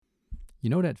You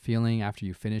know that feeling after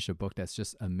you finish a book that's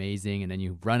just amazing and then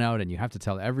you run out and you have to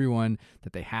tell everyone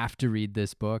that they have to read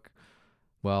this book?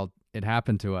 Well, it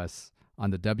happened to us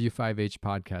on the W5H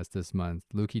podcast this month.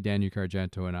 Lukey Daniel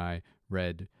Argento and I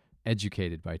read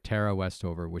Educated by Tara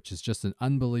Westover, which is just an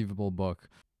unbelievable book.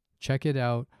 Check it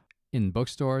out in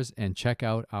bookstores and check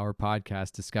out our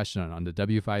podcast discussion on the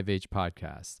W5H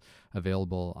podcast,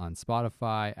 available on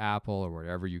Spotify, Apple, or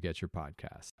wherever you get your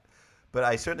podcast. But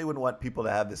I certainly wouldn't want people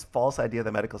to have this false idea of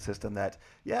the medical system that,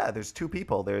 yeah, there's two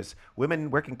people. There's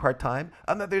women working part-time,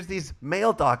 and then there's these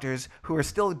male doctors who are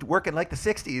still working like the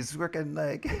 60s, working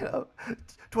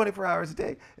 24 hours a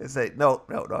day. And say, no.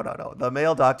 The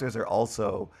male doctors are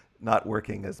also not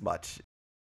working as much.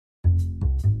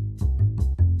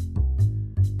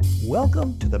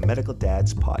 Welcome to the Medical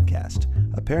Dads Podcast,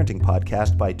 a parenting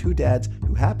podcast by two dads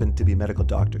who happen to be medical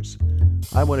doctors.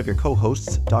 I'm one of your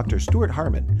co-hosts, Dr. Stuart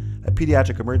Harmon, a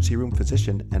pediatric emergency room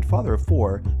physician and father of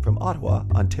four from Ottawa,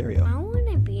 Ontario. I want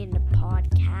to be in the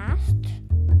podcast.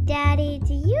 Daddy,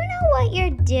 do you know what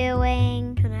you're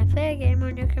doing? Can I play a game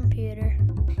on your computer?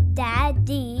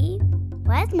 Daddy,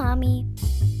 where's Mommy?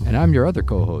 And I'm your other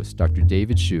co-host, Dr.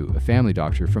 David Shue, a family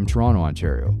doctor from Toronto,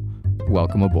 Ontario.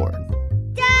 Welcome aboard.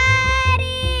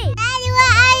 Daddy! Daddy,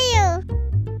 where are you?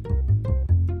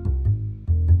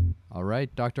 All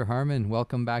right, Dr. Harmon,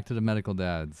 welcome back to the Medical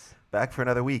Dads. Back for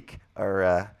another week.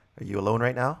 Are you alone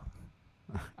right now?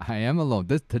 I am alone.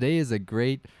 Today is a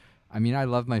great, I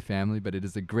love my family, but it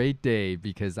is a great day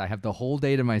because I have the whole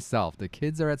day to myself. The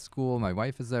kids are at school, my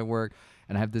wife is at work,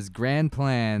 and I have this grand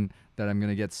plan that I'm going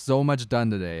to get so much done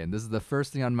today. And this is the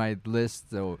first thing on my list,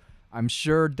 so I'm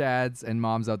sure dads and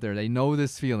moms out there, they know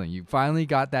this feeling. You finally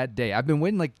got that day. I've been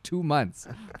waiting like 2 months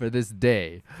for this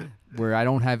day where I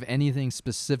don't have anything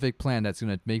specific planned that's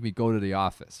going to make me go to the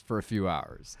office for a few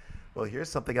hours. Well, here's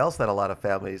something else that a lot of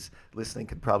families listening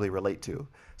could probably relate to.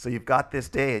 So you've got this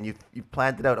day and you've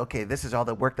planned it out. Okay, this is all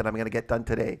the work that I'm going to get done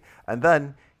today. And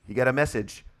then you get a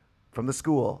message from the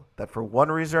school that for one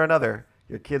reason or another,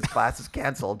 your kid's class is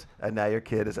canceled and now your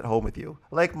kid is at home with you,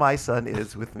 like my son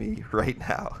is with me right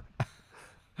now.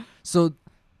 So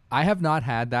I have not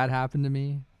had that happen to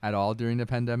me at all during the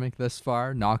pandemic thus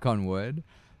far, knock on wood.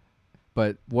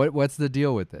 But what's the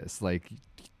deal with this? Like,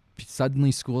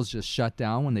 suddenly schools just shut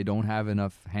down when they don't have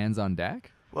enough hands on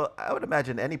deck? Well, I would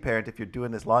imagine any parent, if you're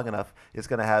doing this long enough, is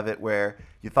going to have it where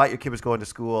you thought your kid was going to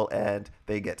school and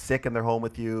they get sick and they're home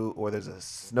with you, or there's a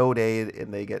snow day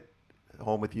and they get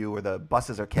home with you, or the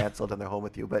buses are canceled and they're home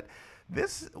with you. But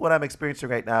this, what I'm experiencing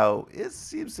right now,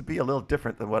 seems to be a little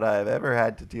different than what I've ever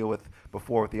had to deal with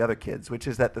before with the other kids, which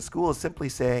is that the school is simply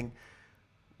saying,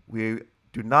 we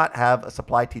do not have a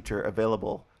supply teacher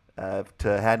available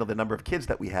to handle the number of kids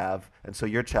that we have, and so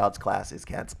your child's class is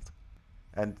canceled.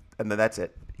 And then that's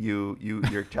it.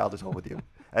 Your child is home with you.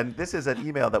 And this is an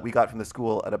email that we got from the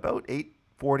school at about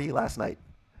 8:40 last night.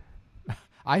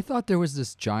 I thought there was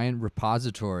this giant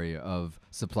repository of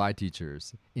supply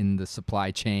teachers in the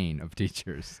supply chain of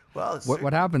teachers. Well,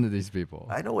 what happened to these people?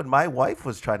 I know when my wife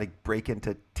was trying to break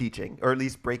into teaching, or at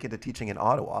least break into teaching in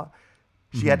Ottawa,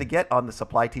 she had to get on the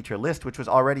supply teacher list, which was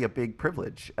already a big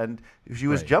privilege. And she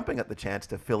was jumping at the chance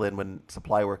to fill in when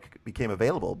supply work became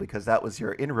available, because that was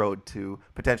your inroad to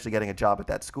potentially getting a job at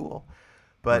that school.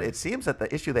 But it seems that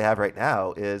the issue they have right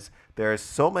now is there's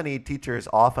so many teachers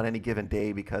off on any given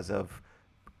day because of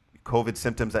COVID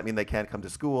symptoms that mean they can't come to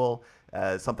school.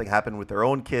 Something happened with their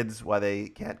own kids, why their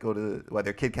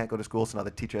kid can't go to school, so now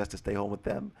the teacher has to stay home with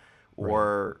them.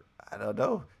 Or, I don't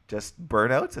know, just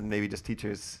burnouts and maybe just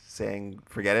teachers saying,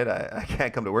 forget it, I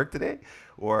can't come to work today.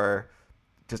 Or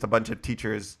just a bunch of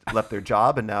teachers left their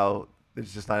job and now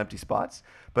there's just not empty spots.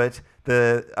 But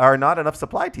there are not enough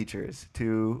supply teachers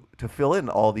to fill in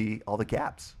all the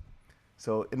gaps.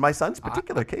 So in my son's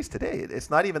particular case today, it's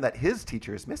not even that his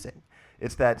teacher is missing.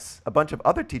 It's that a bunch of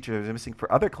other teachers are missing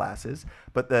for other classes,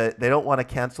 but they don't want to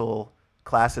cancel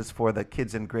classes for the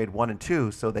kids in grade 1 and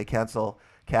 2, so they cancel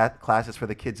classes for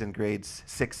the kids in grades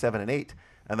 6, 7, and 8,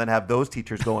 and then have those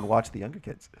teachers go and watch the younger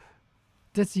kids.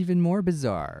 That's even more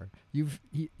bizarre. You'd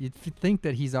think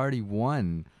that he's already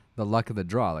won the luck of the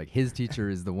draw. Like, his teacher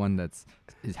is the one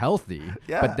is healthy,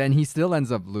 but then he still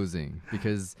ends up losing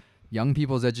because young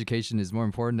people's education is more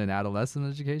important than adolescent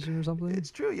education or something? It's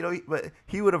true. But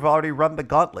he would have already run the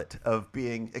gauntlet of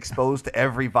being exposed to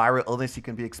every viral illness you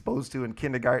can be exposed to in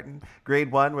kindergarten,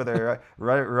 grade 1, where they're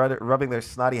rubbing their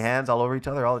snotty hands all over each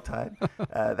other all the time.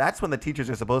 That's when the teachers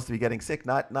are supposed to be getting sick,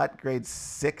 not grade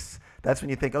 6. That's when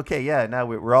you think, okay, yeah, now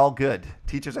we're all good.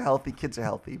 Teachers are healthy, kids are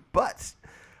healthy. But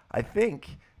I think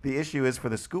the issue is for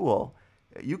the school.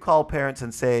 You call parents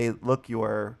and say, look,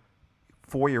 your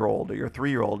 4-year-old or your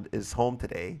 3-year-old is home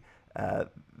today,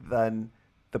 then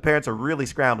the parents are really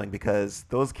scrambling because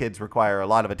those kids require a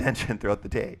lot of attention throughout the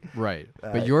day. Right.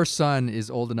 But your son is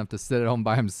old enough to sit at home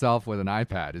by himself with an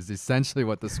iPad is essentially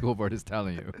what the school board is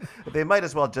telling you. They might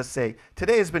as well just say,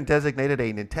 today has been designated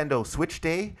a Nintendo Switch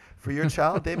day for your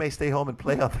child. They may stay home and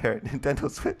play on their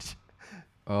Nintendo Switch.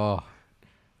 Oh,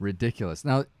 ridiculous.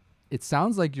 Now, it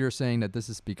sounds like you're saying that this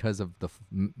is because of the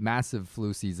massive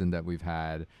flu season that we've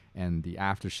had and the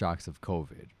aftershocks of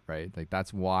COVID, right? Like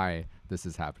that's why this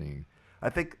is happening. I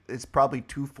think it's probably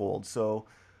twofold. So,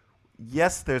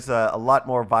 yes, there's a lot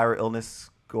more viral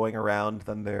illness going around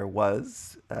than there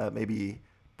was maybe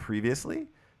previously.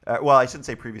 Well, I shouldn't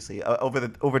say previously.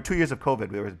 Over 2 years of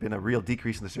COVID, there has been a real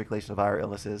decrease in the circulation of viral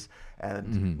illnesses,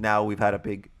 and now we've had a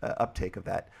big uptake of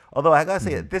that. Although I gotta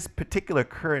say, at this particular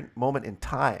current moment in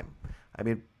time, I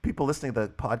mean, people listening to the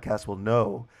podcast will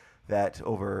know that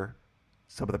over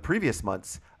some of the previous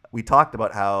months, we talked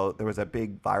about how there was a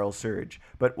big viral surge.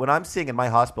 But what I'm seeing in my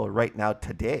hospital right now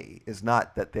today is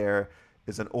not that there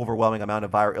is an overwhelming amount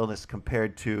of viral illness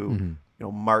compared to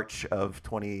March of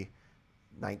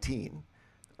 2019.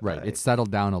 Right. It's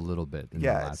settled down a little bit.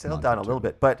 It's settled down a little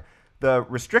bit. But the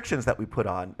restrictions that we put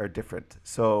on are different.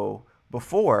 So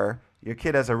before, your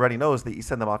kid has a runny nose, that you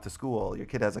send them off to school. Your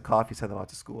kid has a cough, you send them off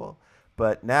to school.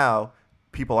 But now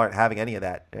people aren't having any of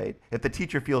that, right? If the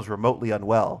teacher feels remotely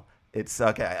unwell, it's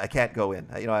okay. I can't go in.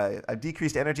 I've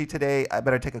decreased energy today. I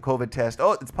better take a COVID test.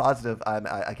 Oh, it's positive.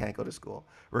 I can't go to school,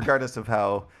 regardless of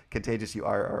how contagious you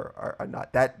are or are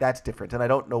not. That's different, and I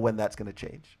don't know when that's going to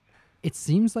change. It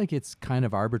seems like it's kind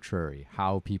of arbitrary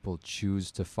how people choose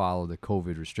to follow the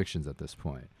COVID restrictions at this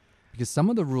point, because some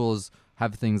of the rules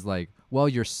have things like, well,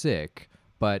 you're sick,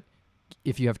 but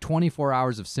if you have 24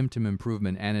 hours of symptom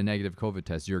improvement and a negative COVID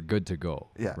test, you're good to go.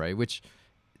 Yeah. Right. Which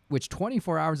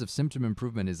 24 hours of symptom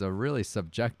improvement is a really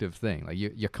subjective thing. Like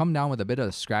you come down with a bit of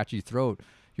a scratchy throat,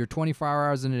 you're 24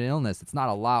 hours in an illness, it's not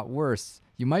a lot worse.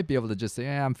 You might be able to just say,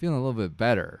 I'm feeling a little bit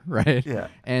better, right? Yeah.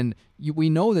 And we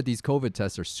know that these COVID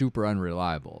tests are super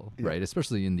unreliable, right?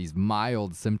 Especially in these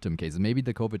mild symptom cases. Maybe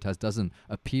the COVID test doesn't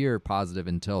appear positive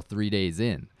until 3 days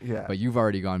in, but you've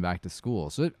already gone back to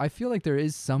school. So I feel like there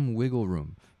is some wiggle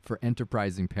room for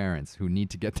enterprising parents who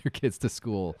need to get their kids to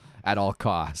school at all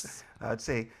costs. I'd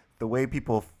say the way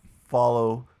people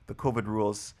follow the COVID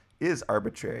rules is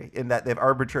arbitrary in that they've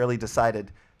arbitrarily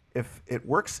decided, if it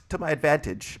works to my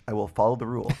advantage, I will follow the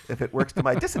rule. If it works to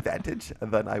my disadvantage,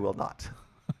 then I will not.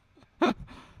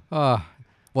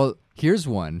 Well, here's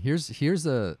one. Here's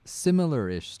a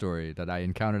similar-ish story that I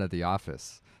encountered at the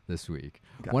office this week.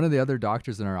 Okay. One of the other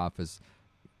doctors in our office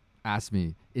asked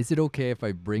me, is it okay if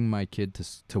I bring my kid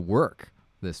to work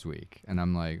this week? And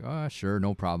I'm like, oh, sure,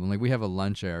 no problem. Like, we have a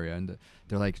lunch area, and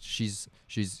they're like, she's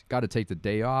got to take the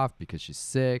day off because she's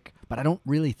sick, but I don't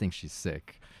really think she's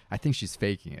sick. I think she's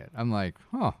faking it. I'm like,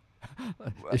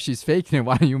 if she's faking it,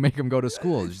 why don't you make them go to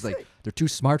school? She's like, they're too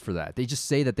smart for that. They just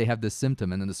say that they have this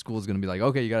symptom, and then the school's going to be like,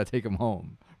 okay, you got to take them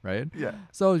home, right? Yeah.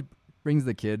 So brings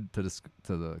the kid to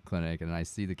the clinic, and I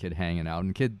see the kid hanging out,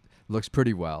 and the kid looks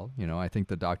pretty well. I think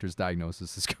the doctor's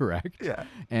diagnosis is correct. Yeah.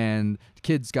 And the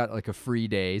kid's got like a free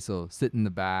day, so sit in the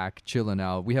back, chilling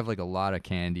out. We have like a lot of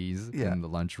candies in the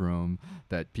lunchroom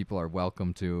that people are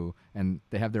welcome to, and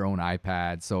they have their own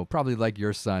iPad. So probably like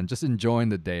your son, just enjoying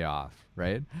the day off,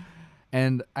 right?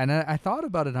 And I thought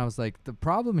about it, and I was like, the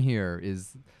problem here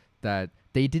is that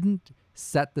they didn't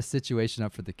set the situation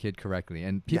up for the kid correctly.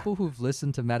 And people who've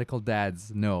listened to Medical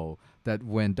Dads know that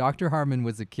when Dr. Harmon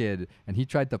was a kid and he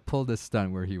tried to pull this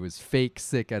stunt where he was fake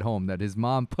sick at home, that his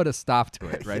mom put a stop to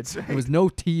it, right? There was no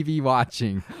TV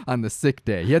watching on the sick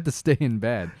day. He had to stay in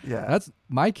bed. Yeah. That's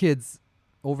my kids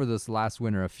over this last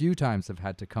winter a few times have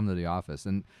had to come to the office.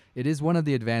 And it is one of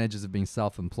the advantages of being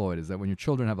self-employed is that when your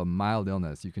children have a mild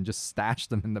illness, you can just stash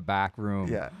them in the back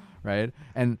room. Yeah. Right?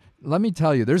 And let me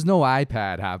tell you, there's no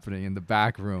iPad happening in the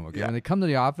back room. Okay. When they come to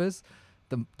the office,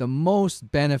 the most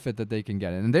benefit that they can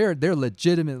get, and they're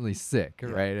legitimately sick,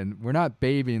 right? And we're not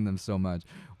babying them so much.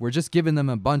 We're just giving them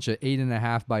a bunch of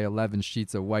 8.5 by 11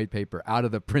 sheets of white paper out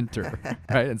of the printer,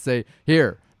 right? And say,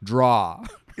 here, draw,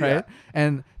 right?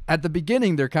 And at the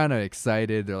beginning, they're kind of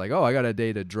excited. They're like, oh, I got a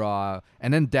day to draw.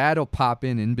 And then dad will pop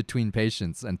in between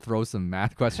patients and throw some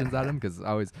math questions at them because I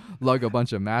always lug a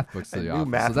bunch of math books to the office.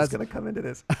 Math is going to come into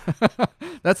this.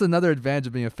 That's another advantage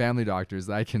of being a family doctor is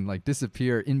that I can like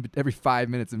disappear every 5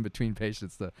 minutes in between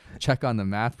patients to check on the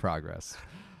math progress.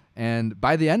 And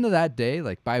by the end of that day,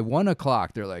 like by 1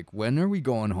 o'clock, they're like, when are we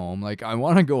going home? Like, I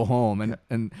want to go home.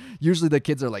 And usually the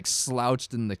kids are like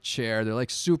slouched in the chair. They're like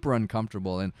super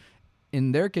uncomfortable. And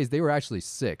in their case, they were actually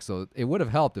sick. So it would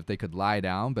have helped if they could lie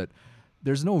down. But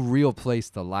there's no real place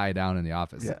to lie down in the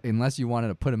office Yeah. unless you wanted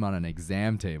to put him on an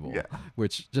exam table, Yeah.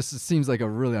 which just seems like a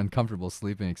really uncomfortable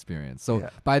sleeping experience. So Yeah.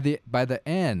 by the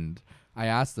end, I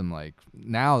asked him, like,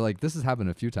 now, like, this has happened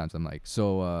a few times. I'm like,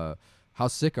 so how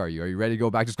sick are you? Are you ready to go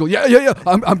back to school? Yeah.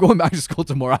 I'm going back to school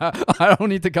tomorrow. I don't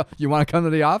need to come. You want to come to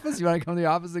the office? You want to come to the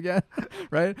office again?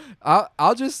 Right?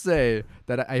 I'll just say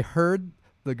that I heard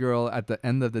the girl at the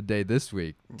end of the day this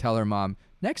week tell her mom,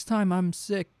 next time I'm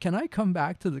sick, can I come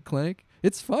back to the clinic?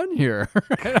 It's fun here.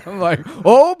 And I'm like,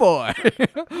 oh boy,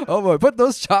 put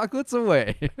those chocolates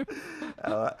away.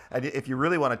 And if you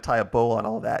really want to tie a bow on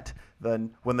all that,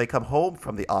 then when they come home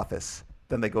from the office,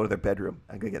 then they go to their bedroom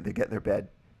and they get in their bed.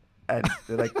 And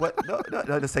they're like, what? No.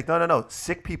 It's like, no.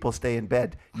 Sick people stay in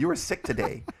bed. You were sick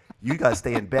today. You guys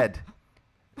stay in bed.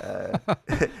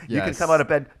 You can come out of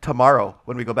bed tomorrow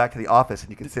when we go back to the office, and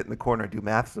you can sit in the corner and do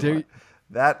math. Then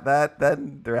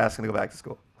they're asking to go back to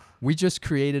school. We just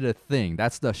created a thing.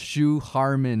 That's the Shu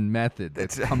Harmon method.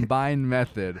 It's a combined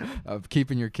method of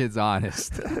keeping your kids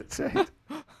honest. That's right.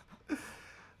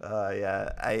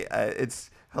 It's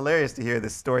hilarious to hear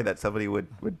this story that somebody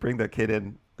would bring their kid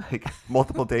in like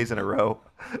multiple days in a row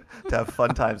to have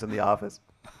fun times in the office.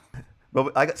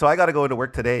 But I got to go into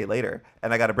work today later,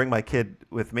 and I got to bring my kid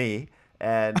with me,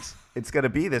 and it's going to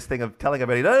be this thing of telling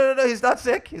everybody, no, he's not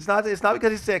sick. It's not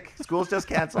because he's sick. School's just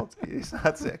canceled. He's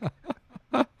not sick.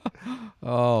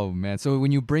 Oh man! So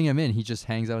when you bring him in, he just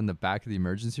hangs out in the back of the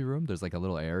emergency room. There's like a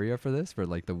little area for this, for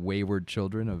like the wayward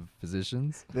children of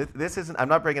physicians. This isn't. I'm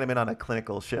not bringing him in on a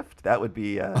clinical shift. That would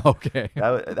be okay.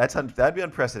 That'd be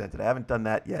unprecedented. I haven't done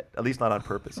that yet. At least not on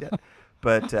purpose yet.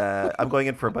 But I'm going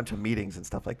in for a bunch of meetings and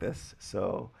stuff like this.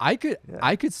 So I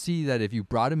could see that if you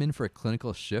brought him in for a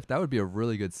clinical shift, that would be a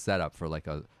really good setup for like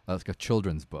a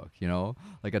children's book, you know?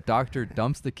 Like a doctor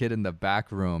dumps the kid in the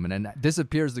back room and then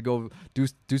disappears to go do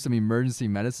some emergency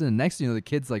medicine. And next thing you know, the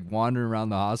kid's like wandering around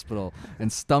the hospital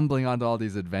and stumbling onto all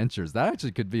these adventures. That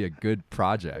actually could be a good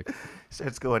project.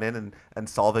 Starts going in and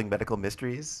solving medical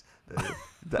mysteries.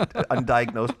 The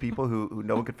undiagnosed people who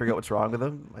no one could figure out what's wrong with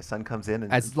them. My son comes in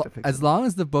and as long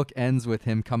as the book ends with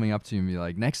him coming up to you and be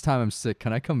like, next time I'm sick,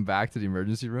 can I come back to the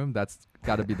emergency room? That's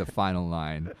got to be the final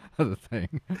line of the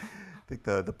thing. I think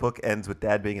the book ends with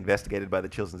Dad being investigated by the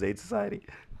Children's Aid Society.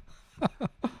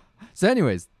 So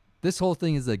anyways, this whole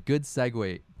thing is a good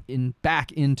segue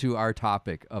back into our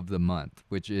topic of the month,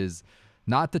 which is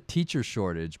not the teacher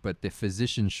shortage, but the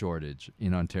physician shortage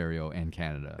in Ontario and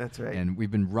Canada. That's right. And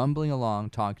we've been rumbling along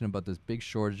talking about this big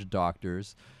shortage of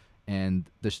doctors. And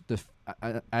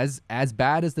as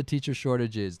bad as the teacher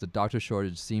shortage is, the doctor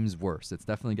shortage seems worse. It's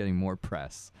definitely getting more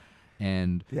press.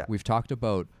 And we've talked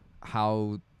about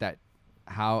how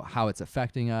it's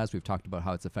affecting us. We've talked about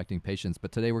how it's affecting patients.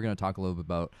 But today we're going to talk a little bit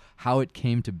about how it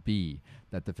came to be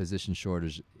that the physician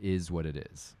shortage is what it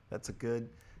is. That's a good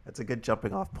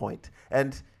jumping off point.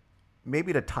 And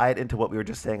maybe to tie it into what we were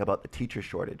just saying about the teacher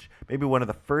shortage, maybe one of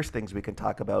the first things we can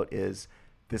talk about is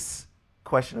this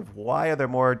question of why are there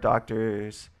more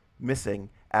doctors missing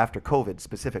after COVID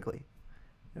specifically?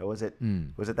 You know, did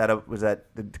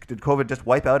COVID just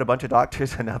wipe out a bunch of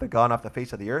doctors and now they're gone off the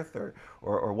face of the earth,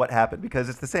 or what happened? Because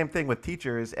it's the same thing with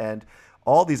teachers and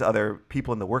all these other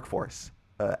people in the workforce.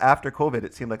 After COVID,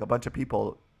 it seemed like a bunch of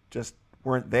people just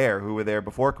weren't there who were there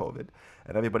before COVID,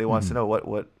 and everybody wants to know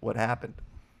what happened.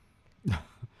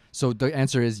 So the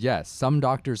answer is yes. Some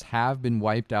doctors have been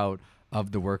wiped out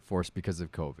of the workforce because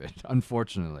of COVID,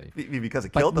 unfortunately. Because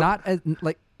it killed them? Not as,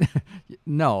 like,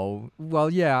 no. Well,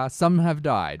 yeah, some have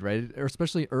died, right? Or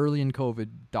especially early in COVID,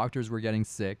 doctors were getting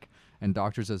sick, and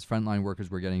doctors as frontline workers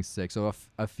were getting sick. So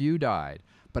a few died.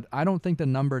 But I don't think the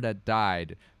number that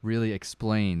died really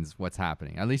explains what's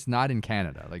happening, at least not in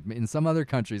Canada. Like in some other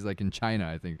countries, like in China,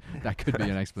 I think that could be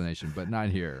an explanation, but not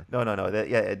here. No.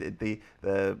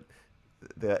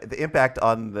 The impact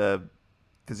on the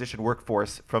physician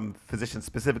workforce from physicians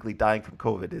specifically dying from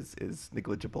COVID is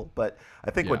negligible. But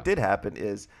I think what did happen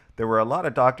is there were a lot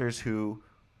of doctors who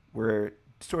were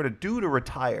sort of due to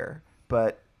retire,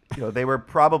 but they were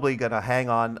probably going to hang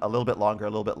on a little bit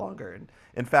longer. And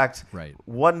in fact,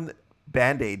 one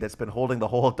Band-Aid that's been holding the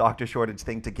whole doctor shortage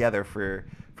thing together for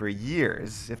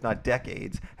years, if not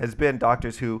decades, has been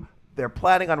doctors who they're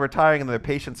planning on retiring and their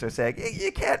patients are saying, hey,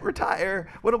 you can't retire.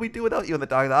 What do we do without you? And the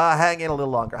doctor, hang in a little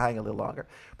longer.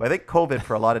 But I think COVID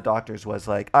for a lot of doctors was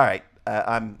like, all right,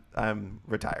 I'm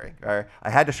retiring. Or I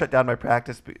had to shut down my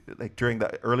practice like during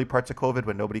the early parts of COVID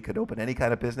when nobody could open any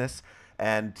kind of business.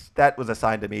 And that was a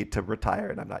sign to me to retire,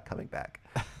 and I'm not coming back.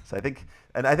 So I think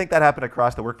that happened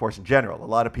across the workforce in general. A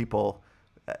lot of people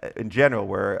in general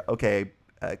were, okay,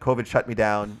 COVID shut me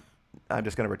down. I'm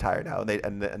just going to retire now.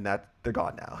 And that they're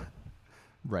gone now.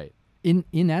 Right.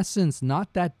 In essence,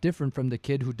 not that different from the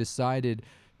kid who decided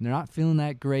they're not feeling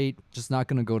that great, just not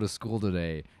going to go to school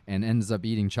today, and ends up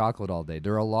eating chocolate all day.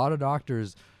 There are a lot of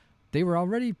doctors, they were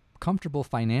already comfortable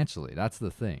financially. That's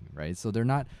the thing, right? So they're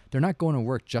not going to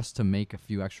work just to make a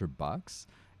few extra bucks,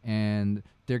 and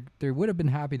they would have been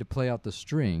happy to play out the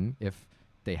string if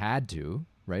they had to,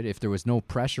 right? If there was no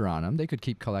pressure on them, they could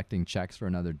keep collecting checks for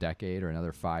another decade or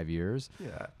another 5 years.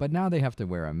 Yeah. But now they have to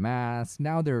wear a mask.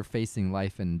 Now they're facing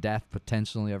life and death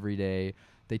potentially every day.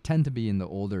 They tend to be in the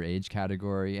older age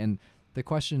category. And the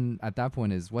question at that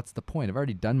point is, what's the point? I've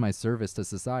already done my service to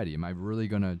society. Am I really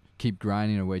going to keep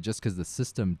grinding away just because the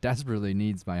system desperately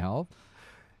needs my help?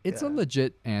 It's a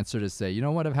legit answer to say, you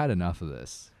know what, I've had enough of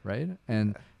this, right?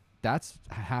 And that's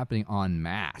happening en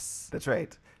masse. That's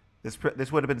right.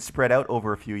 This would have been spread out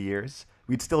over a few years.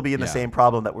 We'd still be in the Yeah. same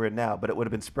problem that we're in now, but it would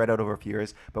have been spread out over a few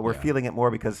years. But we're feeling it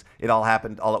more because it all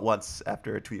happened all at once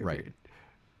after a 2-year period.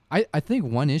 I think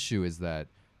one issue is that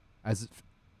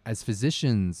as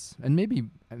physicians, and maybe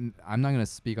I'm not going to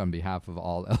speak on behalf of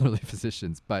all elderly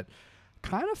physicians, but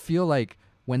kind of feel like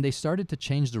when they started to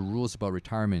change the rules about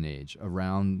retirement age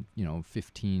around,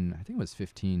 15, I think it was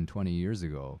 15, 20 years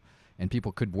ago, and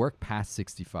people could work past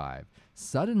 65,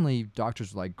 suddenly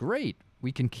doctors were like, great,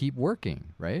 we can keep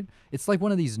working, right? It's like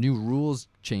one of these new rules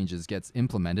changes gets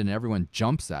implemented and everyone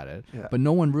jumps at it, but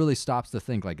no one really stops to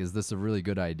think, like, is this a really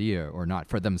good idea or not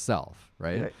for themselves,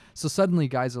 right? So suddenly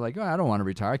guys are like, oh, I don't want to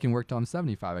retire. I can work till I'm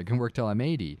 75. I can work till I'm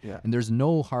 80. And there's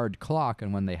no hard clock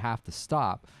on when they have to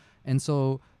stop. And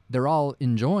so they're all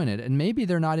enjoying it. And maybe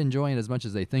they're not enjoying it as much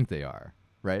as they think they are,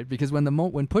 right? Because when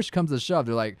when push comes to shove,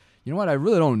 they're like, you know what, I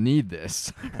really don't need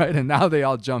this, right? And now they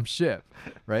all jump ship,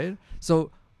 right?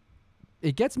 So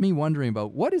it gets me wondering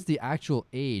about what is the actual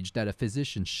age that a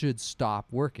physician should stop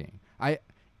working.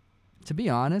 To be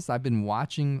honest, I've been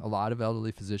watching a lot of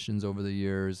elderly physicians over the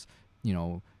years,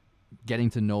 getting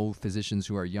to know physicians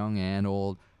who are young and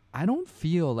old. I don't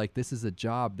feel like this is a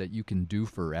job that you can do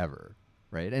forever,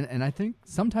 right? And I think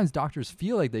sometimes doctors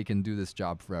feel like they can do this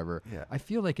job forever. I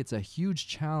feel like it's a huge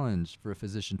challenge for a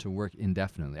physician to work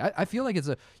indefinitely. I feel like it's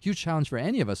a huge challenge for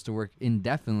any of us to work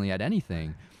indefinitely at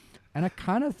anything. And I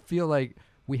kind of feel like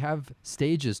we have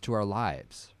stages to our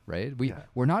lives, right?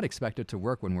 We're not expected to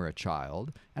work when we're a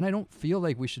child, and I don't feel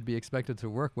like we should be expected to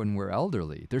work when we're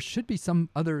elderly. There should be some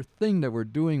other thing that we're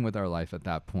doing with our life at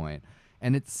that point.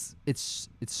 And it's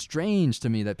strange to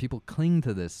me that people cling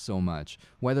to this so much,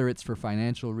 whether it's for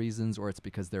financial reasons or it's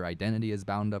because their identity is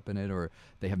bound up in it or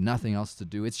they have nothing else to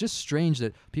do. It's just strange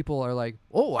that people are like,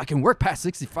 oh, I can work past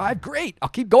 65? Great, I'll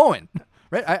keep going,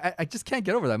 right? I just can't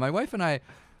get over that. My wife and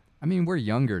I mean, we're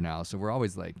younger now, so we're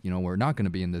always like, we're not going to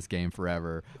be in this game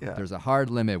forever. There's a hard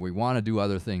limit. We want to do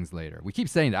other things later. We keep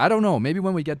saying that. I don't know. Maybe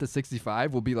when we get to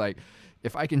 65, we'll be like,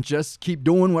 if I can just keep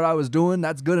doing what I was doing,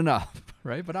 that's good enough,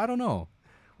 right? But I don't know.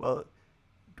 Well,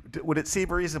 would it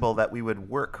seem reasonable that we would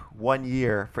work 1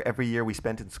 year for every year we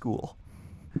spent in school?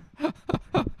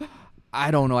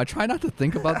 I don't know. I try not to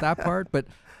think about that part,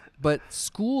 but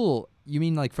school, you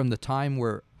mean like from the time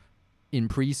we're in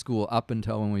preschool up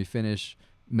until when we finish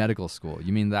medical school?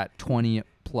 You mean that 20+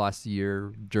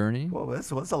 year journey? Well,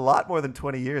 that's a lot more than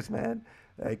 20 years, man.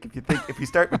 Like if you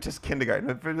start with just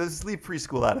kindergarten, let's leave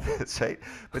preschool out of this, right?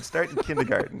 But start in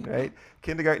kindergarten, right?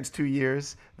 Kindergarten's 2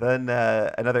 years, then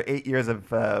another 8 years of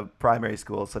primary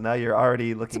school. So now you're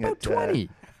already looking at 20.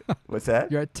 What's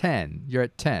that? You're at 10.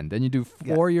 Then you do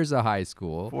 4 years of high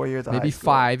school. 4 years of maybe high school.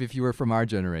 5 if you were from our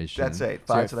generation. That's right.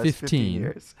 5, so that's 15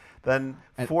 years. Then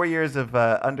 4 years of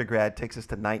undergrad takes us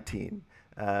to 19.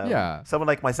 Someone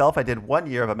like myself, I did 1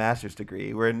 year of a master's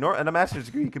degree. And a master's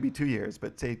degree could be 2 years,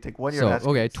 but say take 1 year. So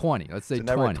okay, 20. Let's say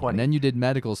 20. And then you did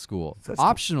medical school. So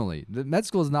optionally, the med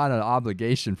school is not an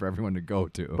obligation for everyone to go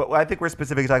to. But I think we're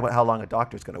specifically talking about how long a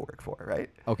doctor's going to work for, right?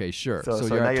 Okay, sure. So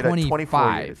you're now at you're 25. at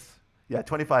 24 years. Yeah,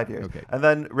 25 years. Okay. And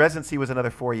then residency was another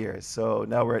 4 years. So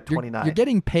now we're at 29. You're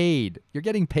getting paid. You're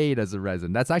getting paid as a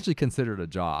resident. That's actually considered a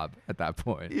job at that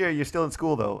point. Yeah, you're still in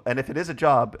school though. And if it is a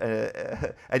job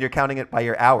and you're counting it by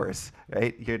your hours,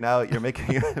 right? You're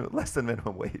making less than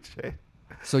minimum wage, right?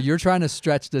 So you're trying to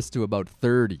stretch this to about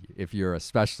 30 if you're a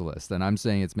specialist, and I'm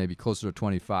saying it's maybe closer to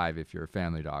 25 if you're a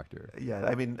family doctor. Yeah,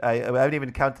 I mean, I haven't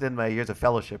even counted in my years of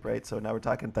fellowship, right? So now we're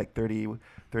talking like 30,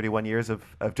 31 years of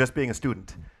just being a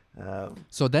student.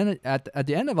 So then at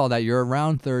the end of all that, you're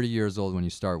around 30 years old when you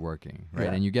start working, right?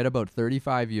 Yeah. And you get about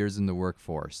 35 years in the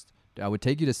workforce. That would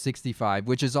take you to 65,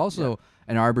 which is also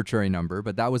an arbitrary number,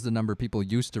 but that was the number people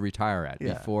used to retire at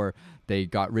before they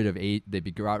got rid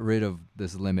of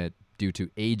this limit due to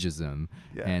ageism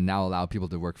and now allow people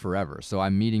to work forever. So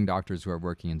I'm meeting doctors who are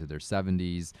working into their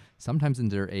 70s, sometimes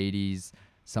into their 80s.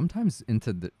 sometimes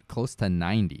into the close to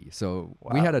 90. So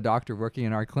we had a doctor working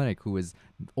in our clinic who was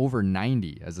over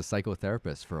 90 as a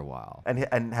psychotherapist for a while.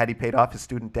 And had he paid off his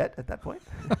student debt at that point?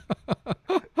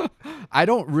 I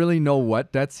don't really know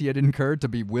what debts he had incurred to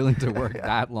be willing to work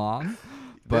that long.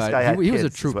 But this guy had he kids, was a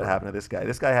is trooper. what happened to this guy.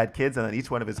 This guy had kids, and then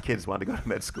each one of his kids wanted to go to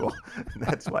med school. And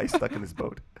that's why he's stuck in his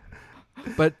boat.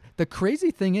 But the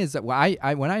crazy thing is that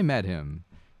when I met him,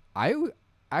 I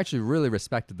actually really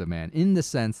respected the man in the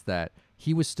sense that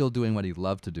he was still doing what he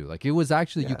loved to do. Like, it was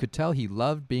actually, you could tell he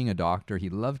loved being a doctor. He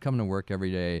loved coming to work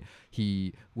every day.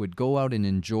 He would go out and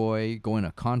enjoy going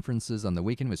to conferences on the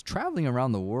weekend. He was traveling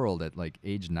around the world at like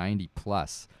age 90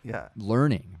 plus,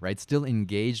 learning, right? Still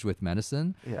engaged with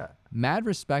medicine. Yeah. Mad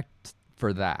respect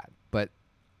for that. But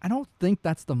I don't think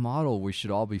that's the model we should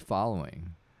all be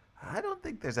following. I don't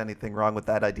think there's anything wrong with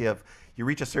that idea of you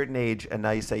reach a certain age and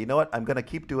now you say, you know what, I'm going to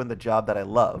keep doing the job that I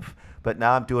love, but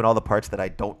now I'm doing all the parts that I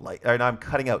don't like, or now I'm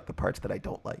cutting out the parts that I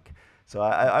don't like. So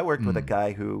I worked with a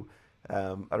guy who,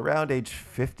 at around age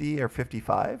 50 or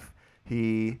 55,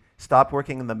 he stopped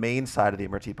working in the main side of the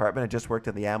emergency department and just worked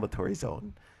in the ambulatory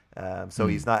zone. So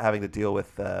he's not having to deal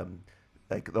with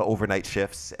like the overnight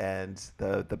shifts and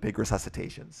the big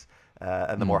resuscitations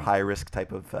and the more high risk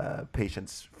type of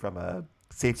patients from a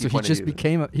safety point of view.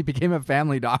 He became a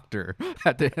family doctor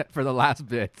for the last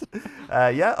bit.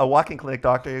 A walking clinic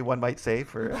doctor, one might say,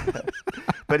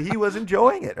 but he was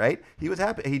enjoying it, right? He was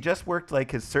happy. He just worked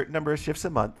like his certain number of shifts a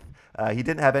month. He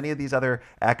didn't have any of these other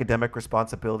academic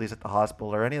responsibilities at the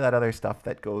hospital or any of that other stuff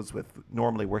that goes with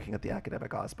normally working at the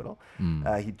academic hospital.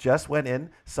 He just went in,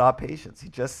 saw patients. He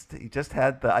just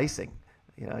had the icing.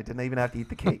 He didn't even have to eat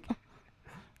the cake.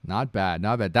 Not bad.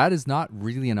 That is not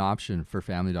really an option for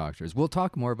family doctors. We'll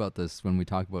talk more about this when we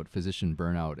talk about physician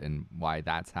burnout and why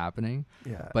that's happening.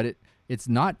 Yeah. But it's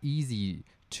not easy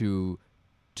to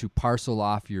parcel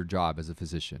off your job as a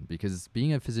physician, because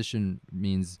being a physician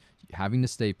means having to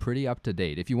stay pretty up to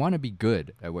date. If you want to be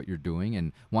good at what you're doing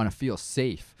and want to feel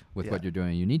safe with what you're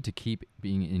doing, you need to keep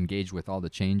being engaged with all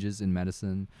the changes in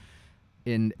medicine.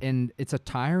 And it's a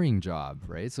tiring job,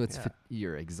 right? So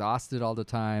you're exhausted all the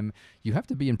time. You have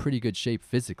to be in pretty good shape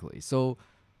physically. So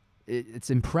it's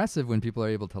impressive when people are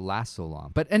able to last so long.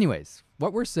 But anyways,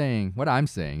 what I'm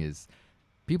saying is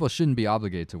people shouldn't be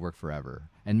obligated to work forever.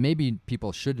 And maybe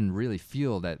people shouldn't really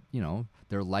feel that,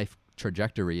 their life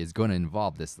trajectory is going to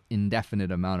involve this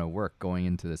indefinite amount of work going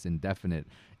into this indefinite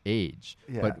age.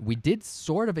 But we did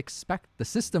sort of the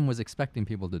system was expecting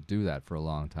people to do that for a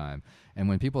long time. And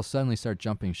when people suddenly start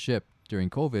jumping ship during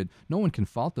COVID, no one can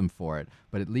fault them for it,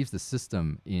 but it leaves the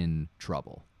system in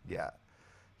trouble. Yeah,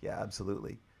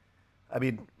 absolutely. I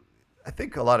mean, I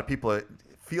think a lot of people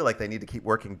feel like they need to keep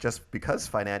working just because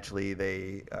financially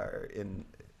they are in,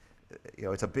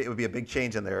 it would be a big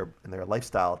change in their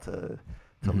lifestyle to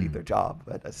leave their job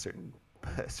at a certain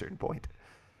point.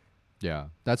 Yeah,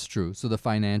 that's true. So the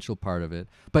financial part of it.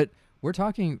 But we're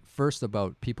talking first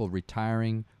about people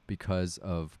retiring because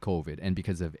of COVID and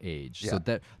because of age. So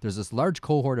that there's this large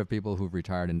cohort of people who've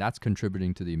retired, and that's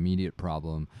contributing to the immediate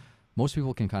problem. Most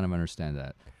people can kind of understand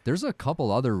that. There's a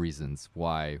couple other reasons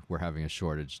why we're having a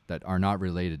shortage that are not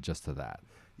related just to that.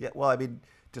 Yeah, well, I mean,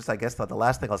 just I guess the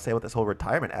last thing I'll say with this whole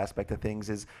retirement aspect of things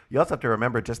is you also have to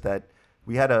remember just that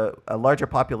we had a larger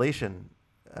population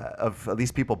of at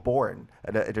least people born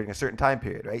during a certain time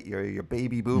period, right? Your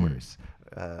baby boomers,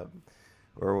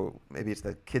 or maybe it's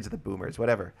the kids of the boomers,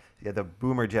 whatever. Yeah, the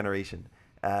boomer generation.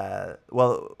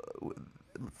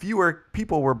 Fewer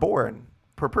people were born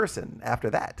per person after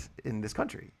that in this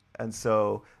country. And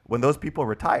so when those people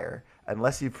retire,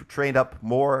 unless you've trained up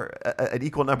an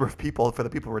equal number of people for the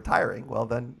people retiring, well,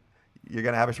 then you're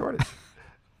going to have a shortage.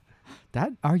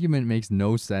 That argument makes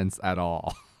no sense at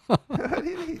all. What do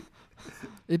you mean?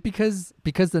 Because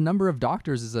the number of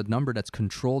doctors is a number that's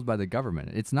controlled by the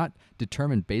government. It's not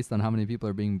determined based on how many people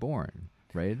are being born,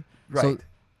 right? Right. So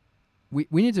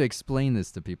we need to explain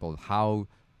this to people, how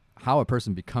a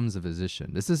person becomes a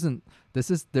physician.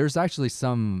 There's actually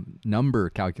some number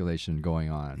calculation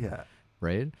going on. Yeah.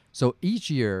 Right? So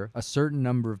each year, a certain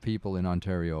number of people in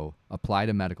Ontario apply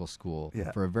to medical school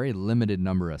for a very limited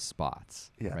number of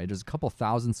spots. Yeah. Right? There's a couple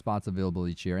thousand spots available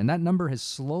each year, and that number has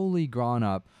slowly gone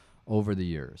up over the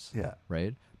years. Yeah.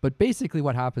 Right? But basically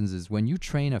what happens is when you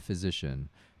train a physician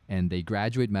and they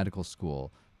graduate medical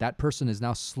school, that person is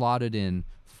now slotted in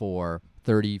for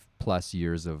 30 plus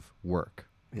years of work.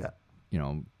 Yeah.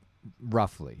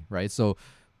 Roughly, right? So,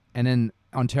 and then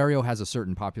Ontario has a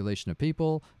certain population of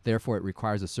people, therefore it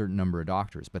requires a certain number of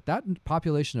doctors. But that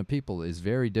population of people is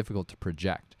very difficult to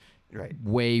project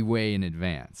way in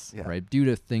advance, right? Due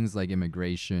to things like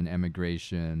immigration,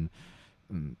 emigration,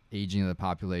 aging of the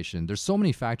population. There's so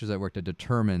many factors at work to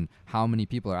determine how many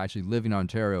people are actually living in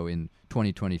Ontario in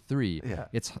 2023. Yeah.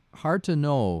 It's hard to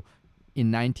know in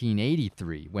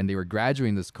 1983, when they were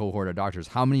graduating this cohort of doctors,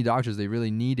 how many doctors they really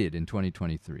needed in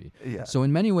 2023. Yeah. So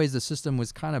in many ways, the system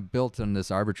was kind of built in this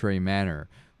arbitrary manner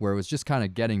where it was just kind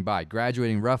of getting by,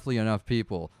 graduating roughly enough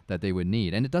people that they would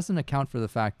need. And it doesn't account for the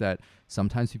fact that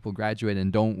sometimes people graduate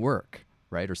and don't work,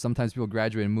 right? Or sometimes people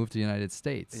graduate and move to the United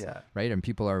States, right? And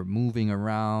people are moving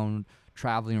around,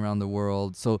 traveling around the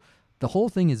world. So the whole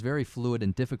thing is very fluid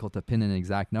and difficult to pin an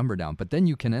exact number down. But then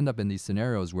you can end up in these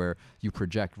scenarios where you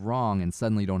project wrong and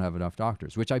suddenly don't have enough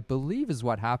doctors, which I believe is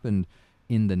what happened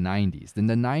in the 90s. In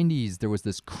the 90s, there was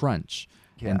this crunch,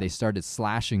 and they started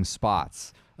slashing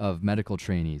spots of medical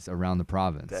trainees around the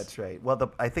province. That's right.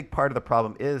 Well, I think part of the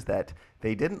problem is that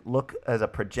they didn't look as a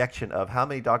projection of how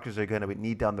many doctors are going to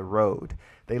need down the road.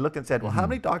 They looked and said, well, how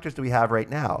many doctors do we have right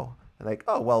now? And like,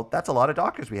 oh, well, that's a lot of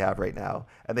doctors we have right now.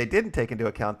 And they didn't take into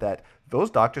account that those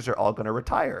doctors are all going to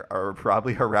retire or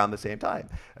probably around the same time.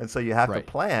 And so you have to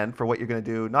plan for what you're going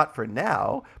to do, not for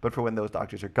now, but for when those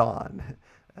doctors are gone.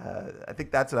 I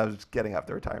think that's what I was getting at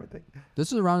the retirement thing.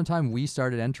 This is around the time we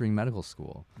started entering medical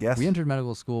school. Yes. We entered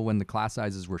medical school when the class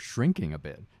sizes were shrinking a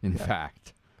bit, in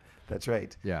fact. That's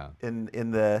right. Yeah.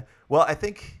 Well, I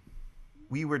think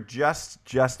we were just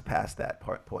past that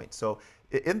point. So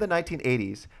in the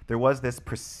 1980s, there was this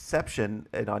perception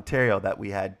in Ontario that we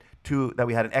had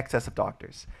an excess of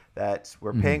doctors, that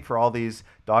we're paying for all these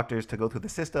doctors to go through the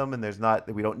system, and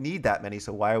we don't need that many,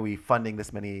 so why are we funding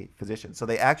this many physicians? So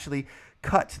they actually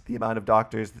cut the amount of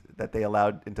doctors that they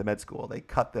allowed into med school. They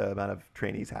cut the amount of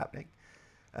trainees happening.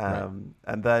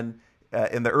 And then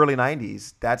in the early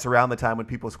 90s, that's around the time when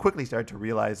people quickly started to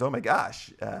realize, oh my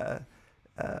gosh,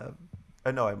 no,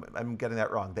 I'm getting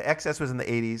that wrong. The excess was in the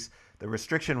 80s. The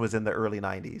restriction was in the early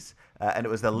 90s. And it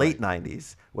was the late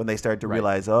 90s when they started to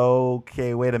realize,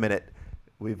 okay, wait a minute.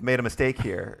 We've made a mistake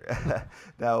here.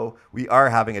 Now we are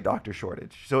having a doctor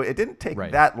shortage. So it didn't take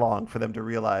that long for them to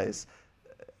realize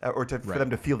for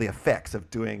them to feel the effects of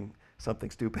doing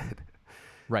something stupid.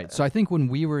 Right. So I think when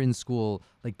we were in school,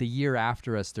 like the year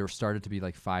after us, there started to be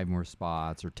like 5 more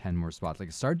spots or 10 more spots. Like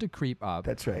it started to creep up.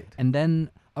 That's right. And then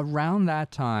around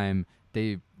that time,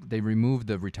 they removed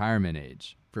the retirement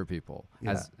age for people.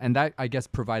 And that, I guess,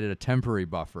 provided a temporary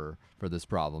buffer for this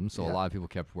problem. So a lot of people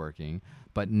kept working.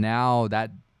 But now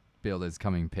that bill is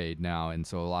coming paid now. And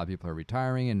so a lot of people are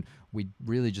retiring, and we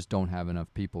really just don't have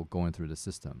enough people going through the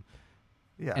system.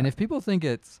 Yeah. And if people think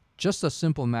it's just a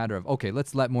simple matter of, okay,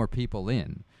 let's let more people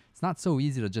in, it's not so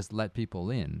easy to just let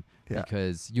people in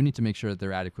because you need to make sure that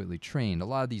they're adequately trained. A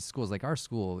lot of these schools, like our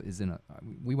school is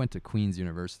we went to Queen's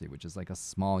University, which is like a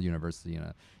small university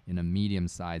in a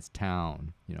medium-sized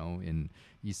town, in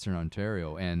Eastern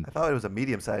Ontario. And I thought it was a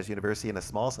medium-sized university in a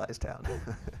small-sized town.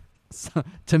 So,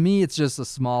 to me, it's just a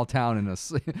small town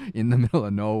in the middle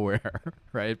of nowhere,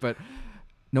 right? But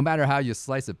no matter how you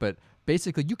slice it, but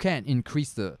basically you can't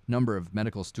increase the number of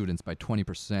medical students by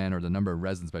 20% or the number of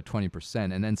residents by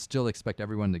 20% and then still expect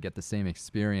everyone to get the same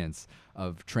experience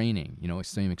of training,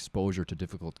 same exposure to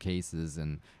difficult cases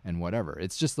and whatever.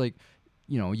 It's just like,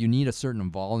 you need a certain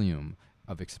volume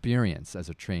of experience as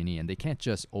a trainee, and they can't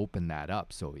just open that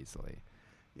up so easily.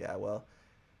 Yeah, well,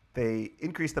 they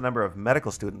increased the number of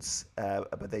medical students,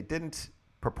 but they didn't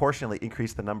proportionally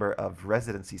increase the number of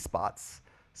residency spots.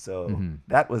 So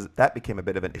that became a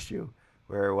bit of an issue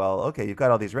where, well, okay, you've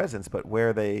got all these residents, but where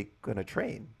are they going to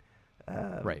train?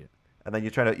 Right. And then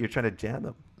you're trying to jam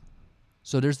them.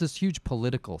 So there's this huge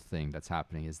political thing that's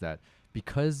happening, is that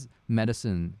because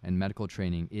medicine and medical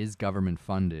training is government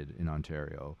funded in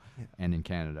Ontario and in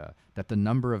Canada, that the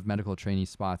number of medical trainee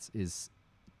spots is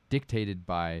dictated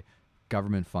by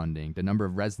government funding. The number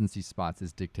of residency spots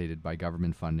is dictated by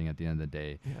government funding at the end of the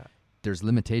day. Yeah. There's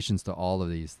limitations to all of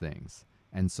these things.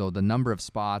 And so the number of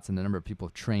spots and the number of people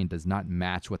trained does not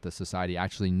match what the society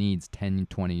actually needs 10,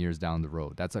 20 years down the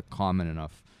road. That's a common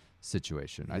enough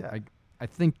situation. Yeah. I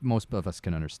think most of us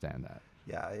can understand that.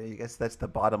 Yeah, I guess that's the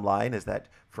bottom line, is that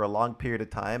for a long period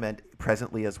of time, and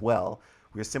presently as well,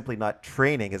 we're simply not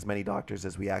training as many doctors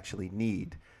as we actually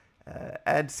need.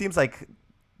 And it seems like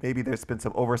maybe there's been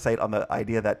some oversight on the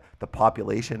idea that the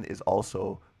population is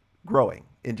also growing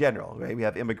in general, right? We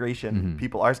have immigration.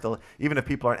 People are still, even if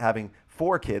people aren't having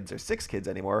 4 kids or 6 kids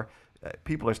anymore,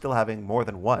 people are still having more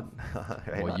than one.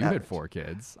 Right? Well, you had 4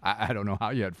 kids. I don't know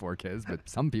how you had 4 kids, but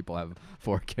some people have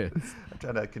 4 kids. I'm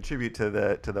trying to contribute to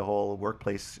the whole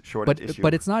workplace shortage issue.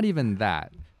 But it's not even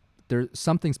that. There's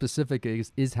something specific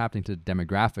is happening to the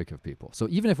demographic of people. So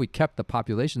even if we kept the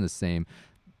population the same,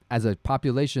 as a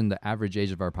population, the average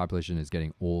age of our population is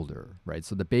getting older, right?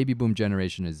 So the baby boom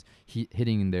generation is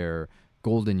hitting their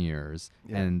golden years.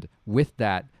 Yeah. And with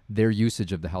that, their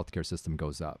usage of the healthcare system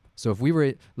goes up. So if we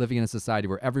were living in a society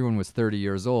where everyone was 30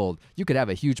 years old, you could have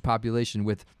a huge population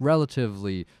with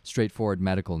relatively straightforward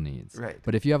medical needs. Right.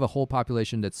 But if you have a whole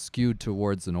population that's skewed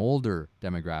towards an older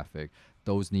demographic,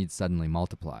 those needs suddenly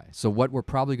multiply. So what we're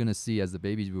probably going to see as the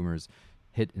baby boomers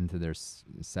hit into their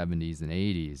 70s and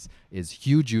 80s is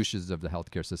huge uses of the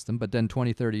healthcare system. But then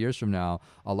 20, 30 years from now,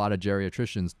 a lot of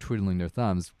geriatricians twiddling their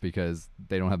thumbs because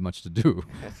they don't have much to do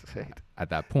That's right. at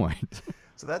that point.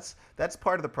 So that's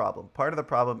part of the problem. Part of the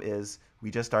problem is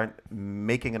we just aren't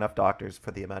making enough doctors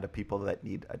for the amount of people that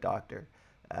need a doctor.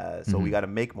 So we got to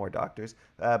make more doctors.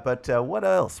 But what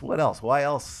else? What else? Why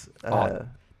else?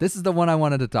 This is the one I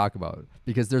wanted to talk about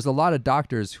because there's a lot of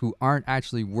doctors who aren't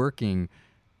actually working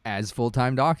as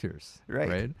full-time doctors,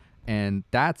 right? And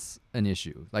that's an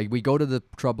issue. Like we go to the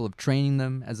trouble of training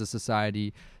them as a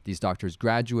society. These doctors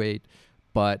graduate,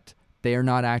 but they are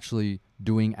not actually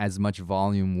doing as much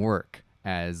volume work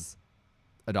as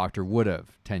a doctor would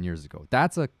have 10 years ago.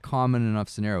 That's a common enough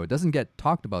scenario. It doesn't get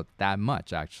talked about that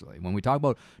much, actually. When we talk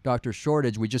about doctor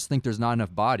shortage, we just think there's not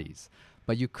enough bodies.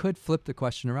 But you could flip the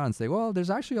question around and say, well, there's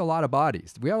actually a lot of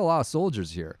bodies. We have a lot of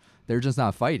soldiers here. They're just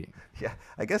not fighting. Yeah,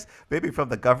 I guess maybe from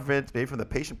the government, maybe from the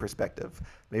patient perspective,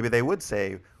 maybe they would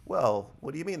say, well,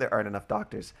 what do you mean there aren't enough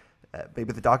doctors?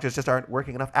 Maybe the doctors just aren't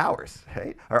working enough hours,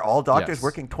 right? Are all doctors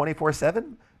working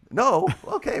 24/7? No.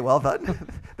 Okay, well then,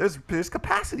 there's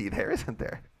capacity there, isn't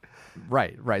there?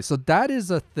 Right. So that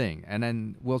is a thing. And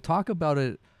then we'll talk about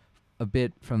it a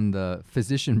bit from the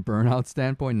physician burnout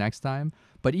standpoint next time.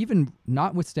 But even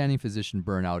notwithstanding physician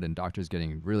burnout and doctors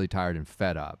getting really tired and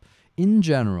fed up, in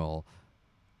general,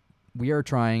 we are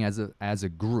trying as a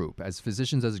group, as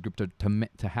physicians as a group,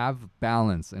 to have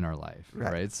balance in our life,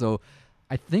 right? So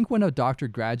I think when a doctor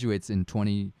graduates in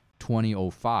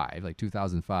 2005, like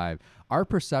 2005, our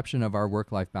perception of our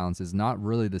work-life balance is not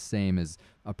really the same as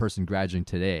a person graduating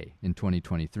today in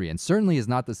 2023, and certainly is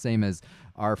not the same as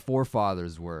our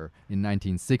forefathers were in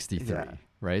 1963,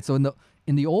 right? So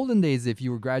in the olden days, if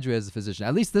you were graduated as a physician,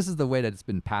 at least this is the way that it's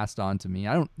been passed on to me.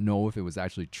 I don't know if it was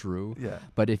actually true,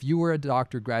 but if you were a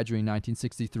doctor graduating in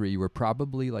 1963, you were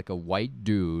probably like a white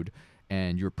dude,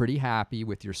 and you're pretty happy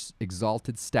with your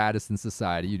exalted status in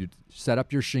society. You'd set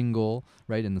up your shingle,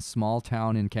 right, in the small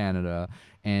town in Canada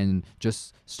and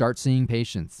just start seeing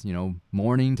patients,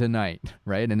 morning to night,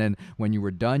 right? And then when you were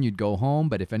done, you'd go home.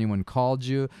 But if anyone called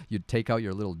you, you'd take out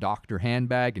your little doctor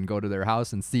handbag and go to their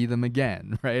house and see them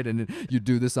again, right? And you'd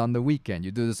do this on the weekend.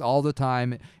 You'd do this all the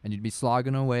time, and you'd be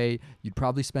slogging away. You'd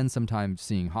probably spend some time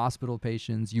seeing hospital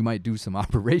patients. You might do some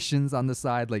operations on the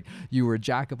side. Like you were a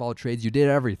jack of all trades. You did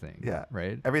everything,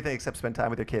 right? Everything except spend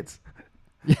time with your kids.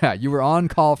 Yeah, you were on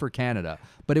call for Canada,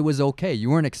 but it was okay. You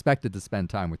weren't expected to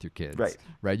spend time with your kids,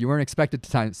 right? You weren't expected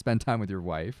to spend time with your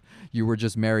wife. You were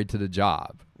just married to the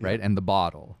job, right? And the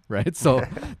bottle, right? So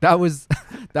that was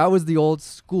the old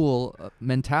school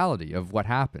mentality of what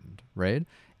happened, right?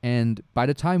 And by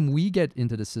the time we get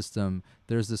into the system,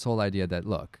 there's this whole idea that,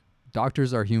 look,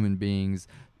 doctors are human beings.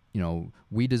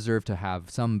 We deserve to have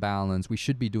some balance. We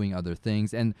should be doing other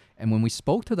things. And when we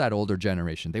spoke to that older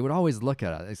generation, they would always look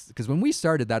at us, because when we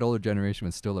started, that older generation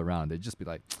was still around. They'd just be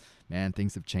like, man,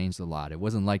 things have changed a lot. It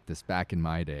wasn't like this back in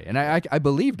my day. And I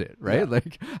believed it, right?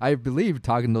 Like I believed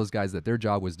talking to those guys that their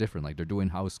job was different. Like they're doing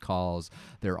house calls,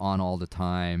 they're on all the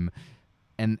time.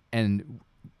 And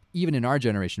even in our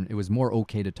generation, it was more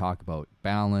okay to talk about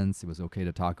balance. It was okay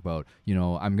to talk about,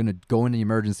 I'm going to go into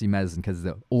emergency medicine because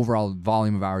the overall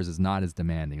volume of hours is not as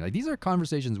demanding. Like these are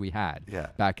conversations we had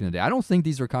back in the day. I don't think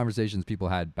these were conversations people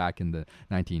had back in the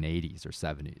 1980s or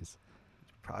 70s.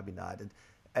 Probably not. And,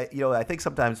 I think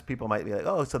sometimes people might be like,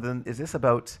 oh, so then is this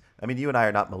about, you and I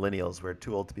are not millennials. We're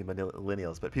too old to be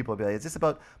millennials. But people will be like, is this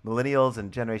about millennials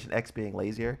and Generation X being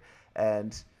lazier?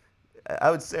 And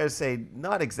I would say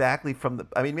not exactly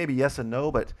maybe yes and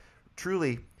no, but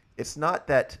truly it's not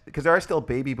that, because there are still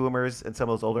baby boomers and some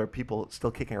of those older people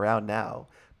still kicking around now,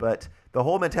 but the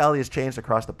whole mentality has changed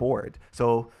across the board.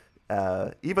 So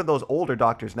even those older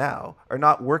doctors now are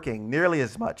not working nearly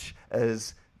as much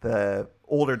as the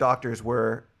older doctors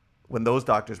were when those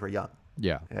doctors were young.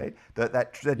 Yeah. Right?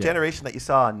 That generation that you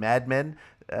saw on Mad Men,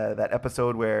 that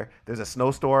episode where there's a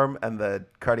snowstorm and the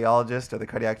cardiologist or the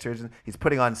cardiac surgeon, he's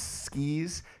putting on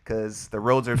skis because the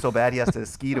roads are so bad he has to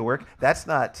ski to work. That's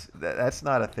not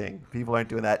a thing. People aren't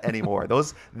doing that anymore.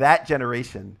 That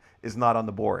generation is not on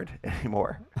the board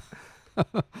anymore.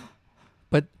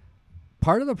 But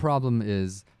part of the problem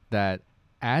is that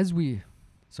let me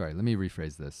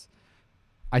rephrase this.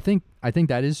 I think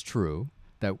that is true,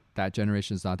 that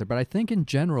generation is not there. But I think in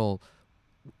general,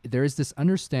 there is this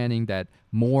understanding that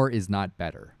more is not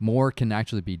better. More can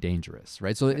actually be dangerous,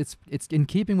 right? So it's in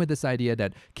keeping with this idea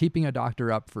that keeping a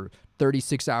doctor up for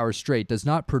 36 hours straight does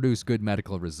not produce good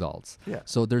medical results. Yeah.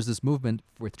 So there's this movement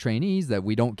with trainees that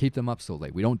we don't keep them up so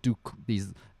late. We don't do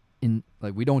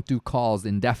we don't do calls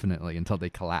indefinitely until they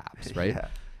collapse, right? Yeah.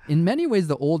 In many ways,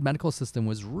 the old medical system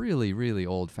was really, really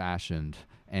old-fashioned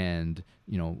and,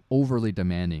 overly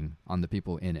demanding on the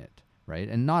people in it, right?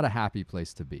 And not a happy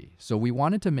place to be. So we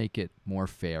wanted to make it more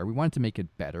fair. We wanted to make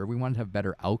it better. We wanted to have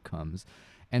better outcomes.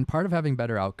 And part of having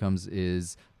better outcomes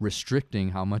is restricting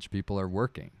how much people are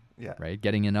working. Yeah. Right?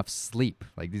 Getting enough sleep,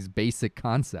 like these basic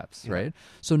concepts, right?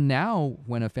 So now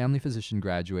when a family physician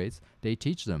graduates, they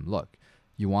teach them, look,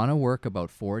 you want to work about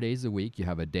 4 days a week, you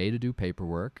have a day to do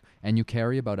paperwork, and you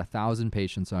carry about 1,000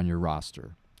 patients on your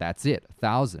roster. That's it,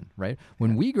 1,000, right?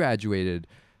 When we graduated,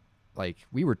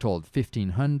 we were told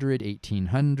 1,500,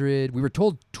 1,800. We were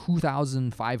told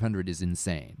 2,500 is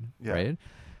insane, right?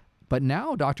 But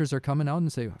now doctors are coming out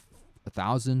and say,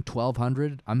 1,000,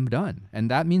 1,200, I'm done. And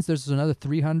that means there's another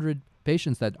 300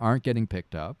 patients that aren't getting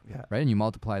picked up, right? And you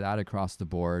multiply that across the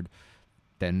board,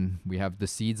 then we have the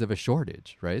seeds of a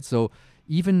shortage, right? So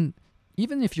even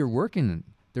if you're working,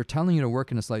 they're telling you to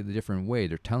work in a slightly different way.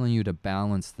 They're telling you to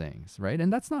balance things, right?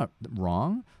 And that's not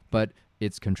wrong, but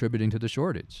it's contributing to the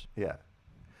shortage. Yeah.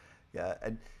 Yeah.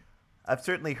 And I've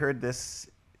certainly heard this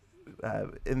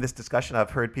in this discussion.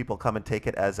 I've heard people come and take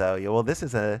it as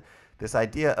this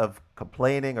idea of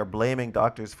complaining or blaming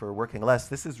doctors for working less.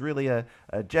 This is really a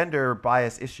gender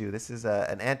bias issue. This is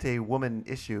an anti-woman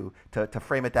issue to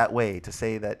frame it that way, to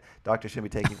say that doctors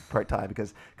shouldn't be taking part-time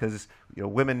because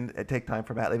women take time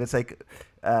for mat leave. It's like,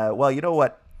 well, you know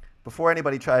what? Before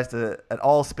anybody tries to at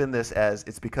all spin this as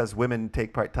it's because women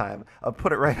take part-time, I'll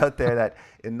put it right out there that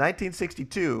in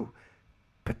 1962,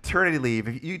 paternity leave,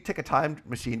 if you take a time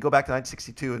machine, go back to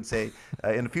 1962 and say,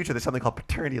 in the future, there's something called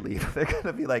paternity leave. They're going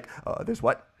to be like, oh, there's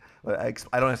what? I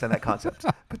don't understand that concept.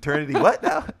 Paternity what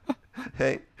now?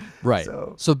 Hey. Right.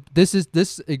 So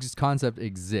this concept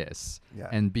exists. Yeah.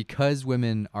 And because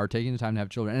women are taking the time to have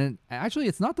children, and actually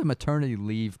it's not the maternity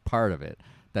leave part of it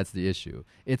that's the issue.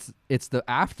 It's the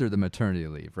after the maternity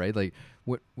leave, right? Like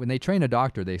when they train a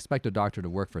doctor, they expect a doctor to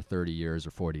work for 30 years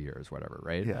or 40 years, whatever,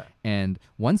 right? Yeah. And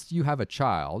once you have a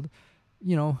child,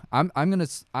 I'm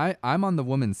on the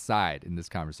woman's side in this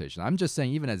conversation. I'm just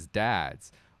saying, even as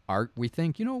dads, we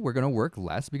think, we're going to work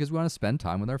less because we want to spend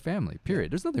time with our family,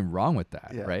 period. There's nothing wrong with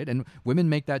that, right? And women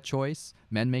make that choice,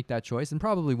 men make that choice, and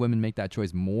probably women make that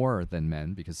choice more than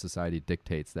men because society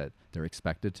dictates that they're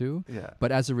expected to. Yeah.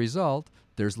 But as a result,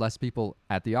 there's less people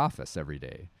at the office every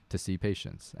day to see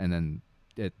patients, and then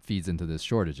it feeds into this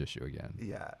shortage issue again.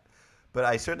 Yeah. But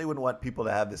I certainly wouldn't want people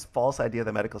to have this false idea of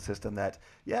the medical system that,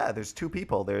 there's two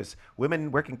people. There's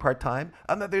women working part-time,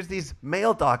 and then there's these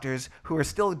male doctors who are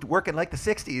still working like the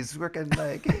 60s, working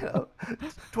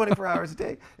 24 hours a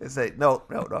day. And say, no.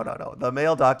 The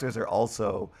male doctors are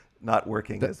also not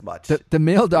working as much. The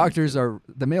male doctors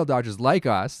like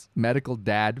us, medical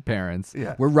dad parents.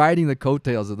 Yeah. We're riding the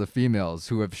coattails of the females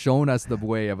who have shown us the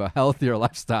way of a healthier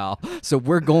lifestyle. So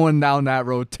we're going down that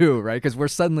road too, right? Because we're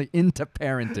suddenly into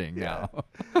parenting now.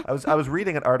 I was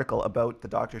reading an article about the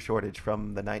doctor shortage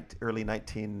from the early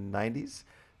 1990s.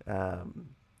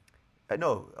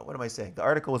 No, what am I saying? The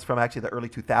article was from actually the early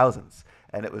 2000s,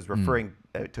 and it was referring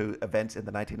to events in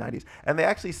the 1990s. And they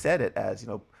actually said it as,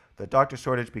 the doctor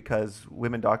shortage because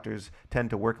women doctors tend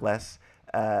to work less.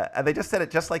 And they just said it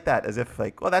just like that, as if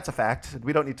well, that's a fact.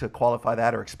 We don't need to qualify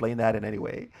that or explain that in any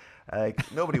way.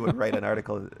 Nobody would write an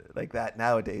article like that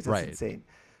nowadays. It's insane.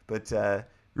 But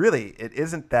really, it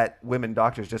isn't that women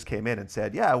doctors just came in and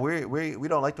said, we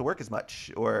don't like to work as much,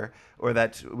 or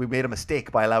that we made a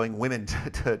mistake by allowing women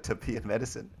to be in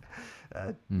medicine.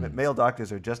 Male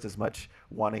doctors are just as much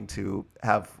wanting to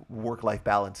have work-life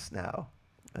balance now.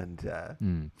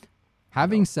 And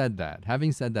Having said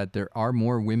that, there are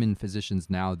more women physicians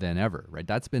now than ever, right?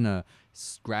 That's been a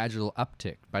gradual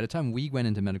uptick. By the time we went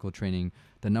into medical training,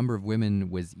 the number of women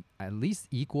was at least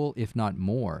equal, if not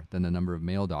more, than the number of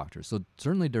male doctors. So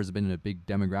certainly there's been a big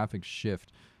demographic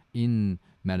shift in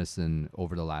medicine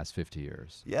over the last 50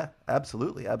 years. Yeah,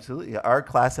 absolutely. Our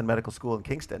class in medical school in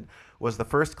Kingston was the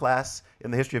first class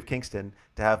in the history of Kingston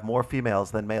to have more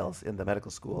females than males in the medical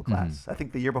school class. I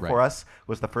think the year before us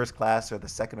was the first class or the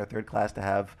second or third class to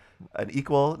have an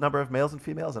equal number of males and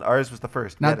females, and ours was the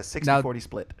first. We had a 60-40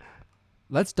 split.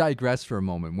 Let's digress for a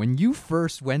moment. When you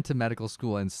first went to medical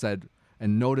school and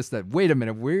noticed that, wait a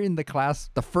minute, we're in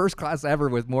the first class ever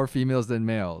with more females than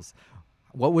males,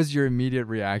 What was your immediate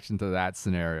reaction to that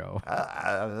scenario?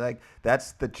 I was like,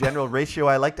 that's the general ratio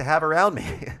I like to have around me.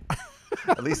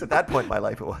 At least at that point in my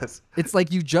life, it was. It's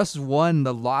like you just won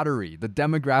the lottery, the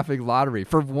demographic lottery.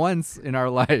 For once in our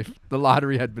life, the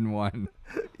lottery had been won.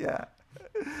 Yeah.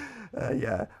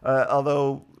 Yeah.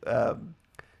 Although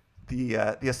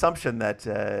the assumption that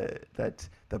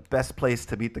the best place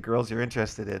to meet the girls you're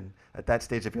interested in at that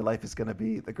stage of your life is going to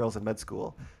be the girls in med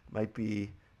school might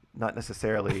be not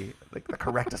necessarily like the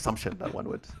correct assumption that one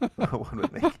would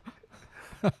make.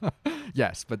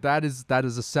 Yes, but that is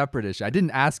a separate issue. I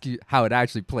didn't ask you how it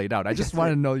actually played out. I just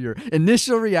want to know your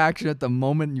initial reaction at the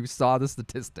moment you saw the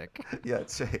statistic. Yeah,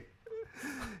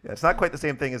 it's not quite the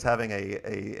same thing as having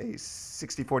a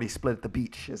 60-40 split at the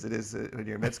beach as it is when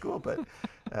you're in med school. But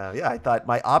yeah, I thought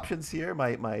my options here,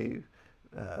 my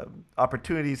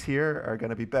opportunities here are going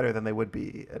to be better than they would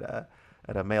be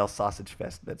at a male sausage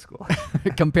fest med school.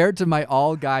 Compared to my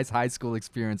all guys high school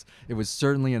experience, it was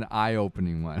certainly an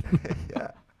eye-opening one.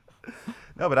 Yeah.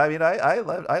 No, but I mean, I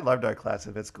loved our class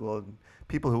in med school, and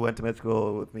people who went to med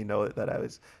school with me know that I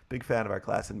was a big fan of our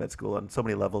class in med school on so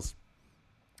many levels.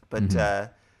 But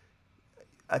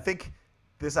I think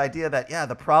this idea that,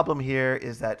 the problem here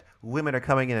is that women are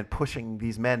coming in and pushing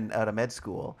these men out of med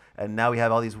school, and now we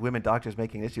have all these women doctors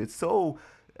making an issue. It's so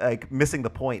like missing the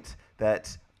point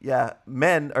that,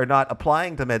 men are not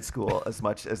applying to med school as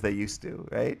much as they used to,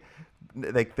 right?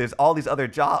 Like there's all these other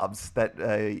jobs that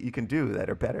you can do that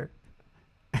are better.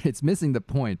 It's missing the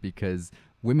point because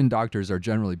women doctors are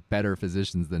generally better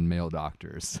physicians than male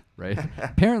doctors, right?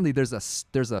 Apparently it's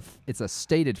a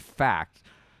stated fact.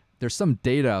 There's some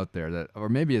data out there that, or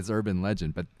maybe it's urban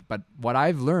legend, but what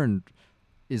I've learned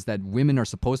is that women are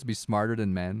supposed to be smarter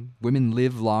than men. Women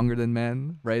live longer than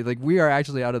men, right? Like we are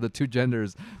actually, out of the two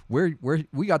genders, we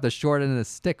got the short end of the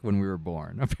stick when we were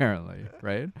born, apparently,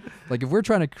 right? Like if we're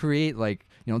trying to create like,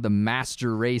 the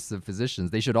master race of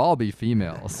physicians, they should all be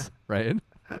females, right?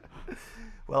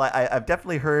 Well, I've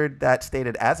definitely heard that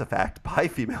stated as a fact by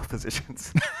female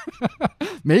physicians.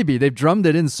 Maybe they've drummed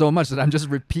it in so much that I'm just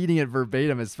repeating it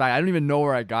verbatim as fact. I don't even know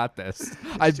where I got this.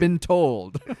 I've been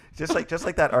told. Just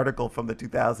like that article from the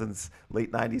 2000s,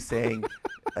 late 90s, saying,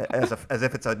 as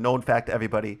if it's a known fact to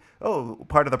everybody,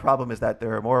 part of the problem is that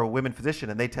there are more women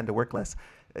physicians and they tend to work less.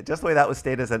 Just the way that was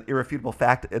stated as an irrefutable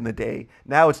fact in the day.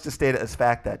 Now it's just stated as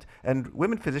fact and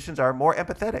women physicians are more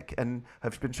empathetic and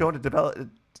have been shown to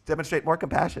demonstrate more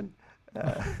compassion.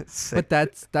 But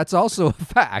that's also a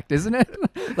fact, isn't it?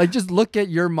 Like just look at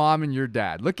your mom and your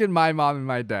dad. Look at my mom and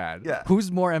my dad. Yeah.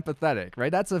 Who's more empathetic,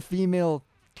 right? That's a female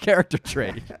character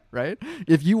trait, right?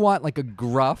 If you want like a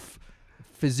gruff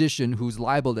physician who's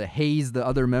liable to haze the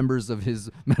other members of his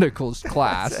medical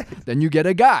class, then you get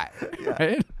a guy,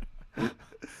 right?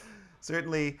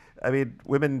 Certainly, I mean,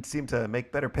 women seem to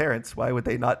make better parents. Why would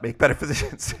they not make better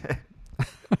physicians?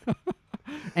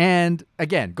 And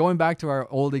again, going back to our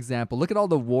old example, look at all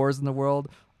the wars in the world.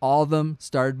 All of them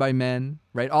started by men,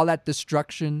 right? All that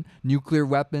destruction, nuclear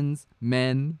weapons,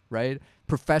 men, right?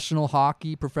 Professional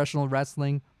hockey, professional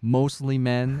wrestling, mostly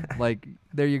men. Like,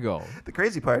 there you go. The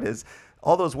crazy part is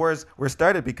all those wars were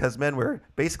started because men were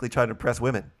basically trying to impress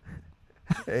women.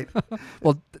 Right?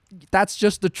 Well, that's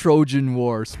just the Trojan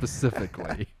War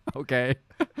specifically, okay?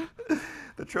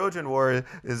 The Trojan War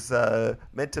is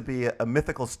meant to be a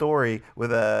mythical story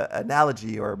with an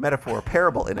analogy or metaphor or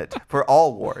parable in it for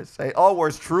all wars. Right? All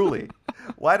wars, truly.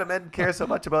 Why do men care so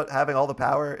much about having all the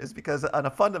power is because on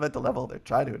a fundamental level, they're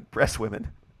trying to impress women.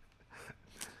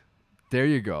 There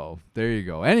you go.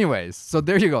 Anyways, so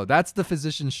there you go. That's the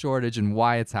physician shortage and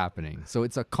why it's happening. So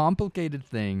it's a complicated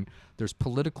thing. There's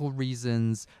political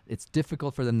reasons. It's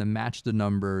difficult for them to match the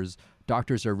numbers.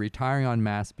 Doctors are retiring en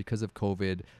masse because of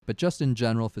COVID. But just in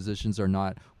general, physicians are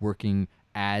not working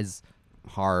as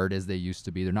hard as they used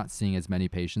to be. They're not seeing as many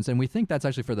patients. And we think that's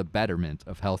actually for the betterment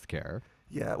of healthcare.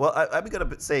 Yeah, well, I'm going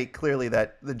to say clearly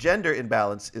that the gender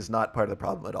imbalance is not part of the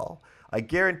problem at all. I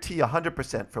guarantee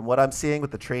 100% from what I'm seeing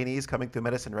with the trainees coming through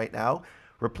medicine right now,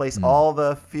 replace all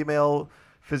the female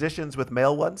physicians with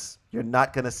male ones, you're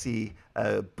not going to see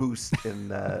a boost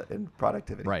in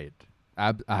productivity. Right.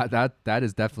 That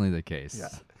is definitely the case.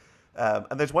 Yeah.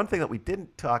 And there's one thing that we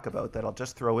didn't talk about that I'll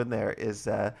just throw in there is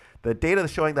the data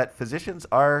showing that physicians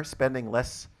are spending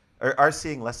less or are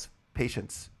seeing less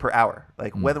patients per hour.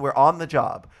 Like when we're on the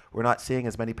job, we're not seeing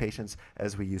as many patients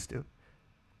as we used to.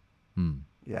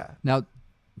 Yeah. Now,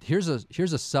 here's a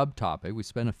subtopic. We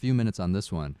spent a few minutes on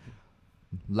this one.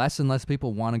 Less and less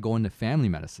people want to go into family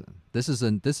medicine. This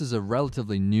is a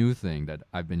relatively new thing that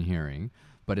I've been hearing,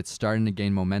 but it's starting to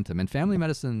gain momentum. And family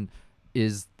medicine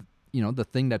is the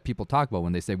thing that people talk about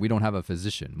when they say we don't have a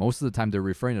physician. Most of the time they're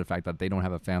referring to the fact that they don't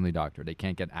have a family doctor. They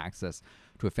can't get access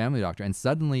to a family doctor. And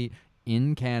suddenly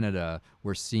in Canada,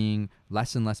 we're seeing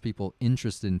less and less people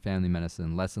interested in family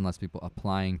medicine, less and less people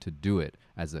applying to do it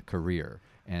as a career.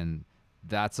 And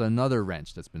that's another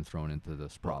wrench that's been thrown into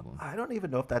this problem. I don't even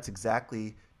know if that's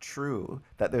exactly true,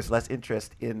 that there's less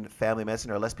interest in family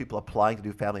medicine or less people applying to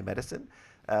do family medicine,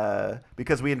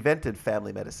 because we invented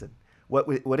family medicine.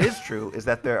 What is true is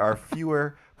that there are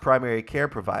fewer primary care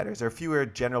providers, there are fewer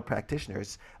general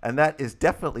practitioners, and that is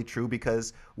definitely true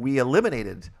because we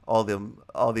eliminated all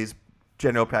these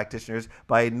general practitioners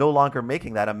by no longer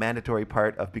making that a mandatory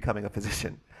part of becoming a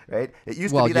physician, right? It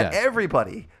used to be that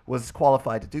everybody was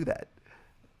qualified to do that.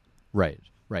 Right.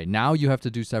 Now you have to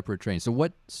do separate training. So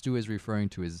what Stu is referring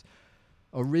to is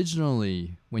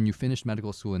originally when you finished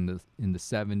medical school in the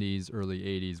 70s, early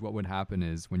 80s, what would happen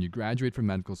is when you graduate from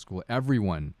medical school,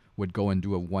 everyone would go and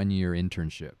do a 1-year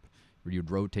internship where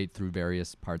you'd rotate through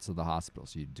various parts of the hospital.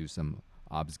 So you'd do some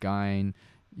obs-gyn,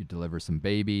 you'd deliver some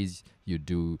babies, you'd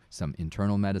do some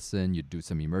internal medicine, you'd do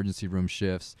some emergency room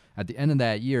shifts. At the end of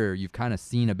that year, you've kind of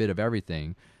seen a bit of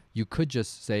everything. You could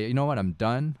just say, you know what, I'm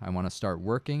done. I want to start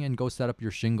working, and go set up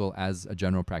your shingle as a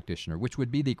general practitioner, which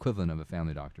would be the equivalent of a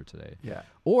family doctor today. Yeah.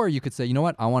 Or you could say, you know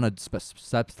what, I want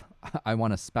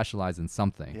to specialize in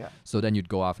something. Yeah. So then you'd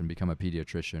go off and become a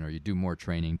pediatrician, or you do more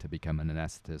training to become an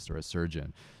anesthetist or a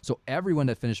surgeon. So everyone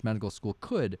that finished medical school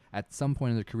could, at some point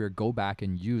in their career, go back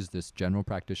and use this general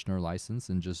practitioner license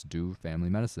and just do family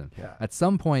medicine. Yeah. At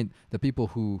some point,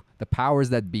 the powers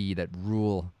that be that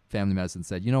rule family medicine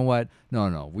said, you know what?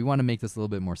 No, we want to make this a little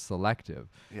bit more selective.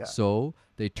 Yeah. So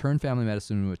they turned family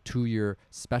medicine into a 2-year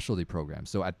specialty program.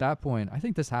 So at that point, I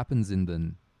think this happens in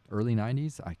the early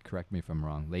 90s. Correct me if I'm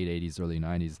wrong, late 80s, early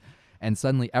 90s. And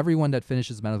suddenly everyone that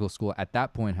finishes medical school at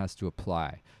that point has to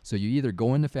apply. So you either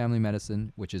go into family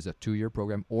medicine, which is a 2-year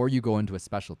program, or you go into a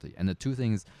specialty. And the two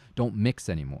things don't mix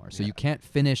anymore. So you can't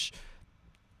finish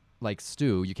like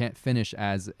Stu, you can't finish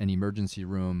as an emergency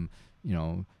room,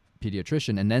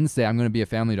 pediatrician and then say I'm going to be a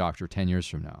family doctor 10 years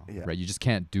from now, right? You just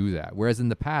can't do that. Whereas in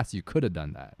the past you could have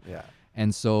done that. Yeah.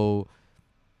 And so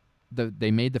they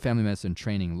made the family medicine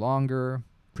training longer.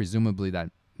 Presumably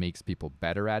that makes people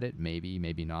better at it.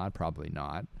 Maybe not, probably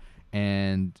not.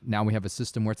 And now we have a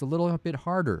system where it's a little bit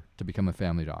harder to become a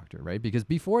family doctor, right? Because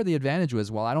before the advantage was,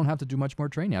 well, I don't have to do much more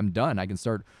training. I'm done. I can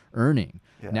start earning.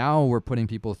 Yeah. Now we're putting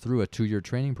people through a 2-year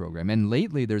training program. And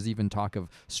lately there's even talk of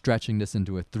stretching this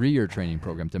into a 3-year training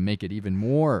program to make it even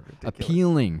more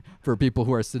appealing for people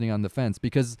who are sitting on the fence.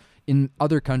 Because in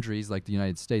other countries like the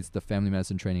United States, the family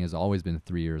medicine training has always been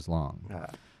 3 years long. Yeah.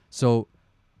 So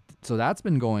that's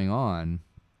been going on.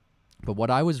 But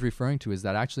what I was referring to is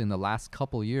that actually in the last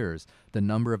couple years, the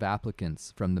number of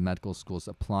applicants from the medical schools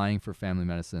applying for family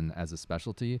medicine as a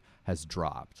specialty has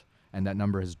dropped. And that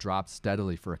number has dropped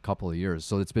steadily for a couple of years.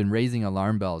 So it's been raising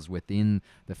alarm bells within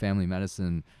the family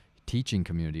medicine teaching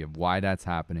community of why that's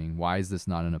happening. Why is this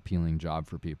not an appealing job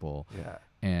for people? Yeah.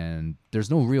 And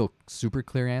there's no real super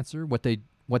clear answer.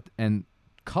 And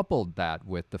coupled that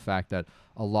with the fact that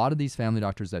a lot of these family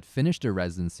doctors that finish their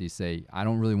residency say, I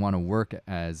don't really want to work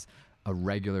as a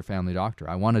regular family doctor.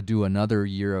 I want to do another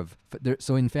year of...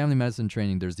 So in family medicine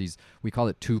training, there's these, we call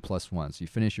it 2+1. So you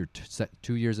finish your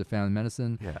 2 years of family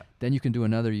medicine, then you can do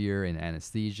another year in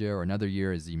anesthesia, or another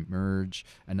year as emerge,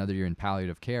 another year in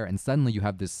palliative care, and suddenly you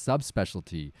have this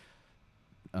subspecialty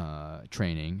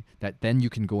training that then you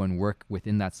can go and work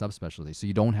within that subspecialty. So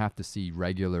you don't have to see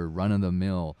regular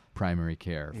run-of-the-mill primary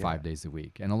care 5 days a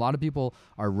week. And a lot of people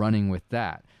are running with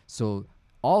that. So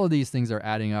all of these things are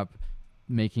adding up,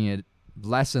 making it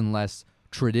less and less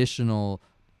traditional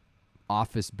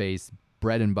office-based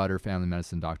bread and butter family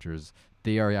medicine doctors.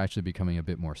 They are actually becoming a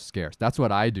bit more scarce. That's what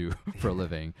I do for a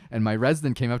living. And my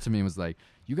resident came up to me and was like,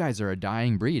 you guys are a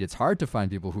dying breed. It's hard to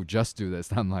find people who just do this.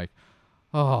 And I'm like,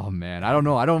 oh man, I don't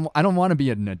know. I don't want to be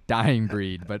in a dying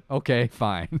breed, but okay,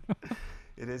 fine.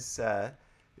 It is,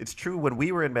 it's true. When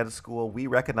we were in medical school, we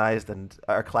recognized, and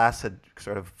our class had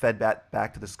sort of fed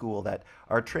back to the school, that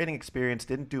our training experience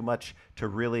didn't do much to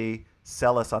really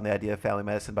sell us on the idea of family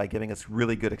medicine by giving us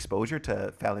really good exposure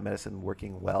to family medicine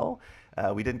working well.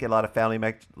 We didn't get a lot of family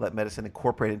medicine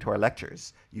incorporated into our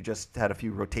lectures. You just had a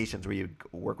few rotations where you'd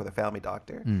work with a family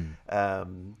doctor.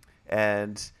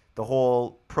 And the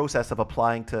whole process of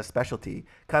applying to a specialty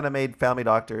kind of made family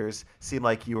doctors seem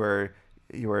like you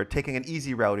were taking an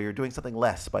easy route, or you're doing something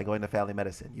less by going to family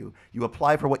medicine. You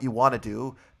apply for what you want to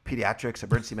do, pediatrics,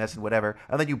 emergency medicine, whatever,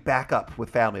 and then you back up with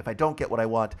family. If I don't get what I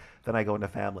want, then I go into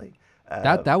family.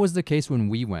 That was the case when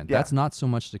we went. Yeah. That's not so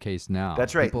much the case now.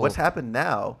 That's right. What's happened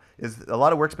now is a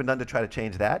lot of work's been done to try to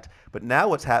change that. But now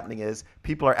what's happening is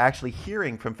people are actually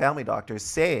hearing from family doctors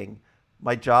saying,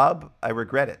 my job, I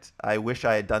regret it. I wish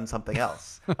I had done something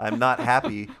else. I'm not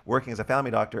happy working as a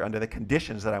family doctor under the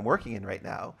conditions that I'm working in right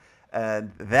now.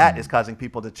 And that is causing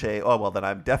people to say, oh, well, then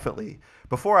I'm definitely...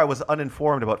 Before I was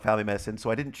uninformed about family medicine, so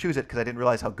I didn't choose it because I didn't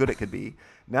realize how good it could be.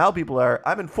 Now people are,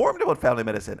 I'm informed about family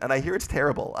medicine, and I hear it's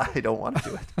terrible. I don't want to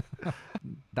do it.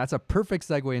 That's a perfect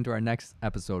segue into our next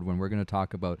episode when we're going to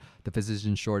talk about the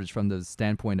physician shortage from the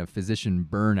standpoint of physician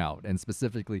burnout, and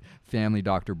specifically family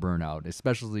doctor burnout,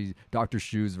 especially Dr.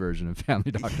 Shu's version of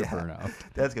family doctor burnout.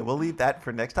 That's good. We'll leave that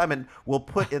for next time, and we'll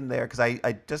put in there, because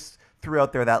I just threw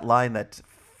out there that line that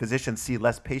physicians see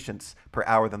less patients per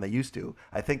hour than they used to.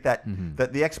 I think that,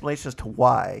 that the explanation as to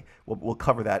why, we'll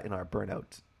cover that in our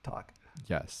burnout talk.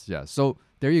 Yes. So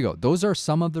there you go. Those are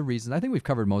some of the reasons. I think we've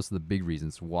covered most of the big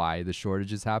reasons why the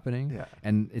shortage is happening. Yeah.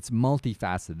 And it's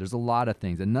multifaceted. There's a lot of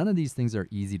things, and none of these things are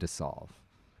easy to solve.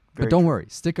 But don't worry,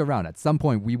 stick around. At some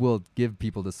point, we will give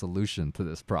people the solution to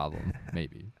this problem,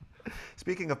 maybe.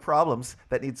 Speaking of problems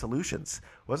that need solutions,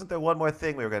 wasn't there one more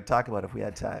thing we were going to talk about if we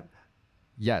had time?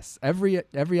 Yes. Every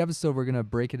episode, we're going to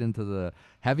break it into the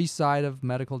heavy side of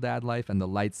medical dad life and the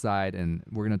light side. And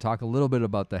we're going to talk a little bit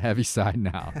about the heavy side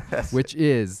now, which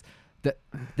is the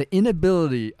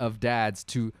inability of dads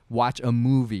to watch a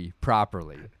movie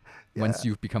properly once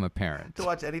you've become a parent. To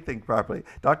watch anything properly.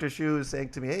 Dr. Shu is saying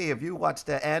to me, hey, have you watched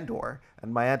Andor?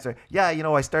 And my answer, yeah,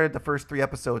 I started the first 3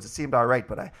 episodes. It seemed all right,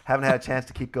 but I haven't had a chance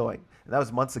to keep going. And that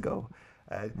was months ago.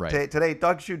 Right. Today,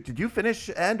 Dr. Shu, did you finish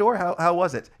Andor? How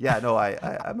was it? Yeah, no,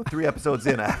 I'm 3 episodes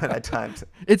in. I haven't had time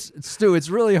to. Stu, it's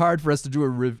really hard for us to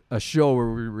do a show where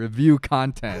we review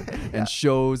content and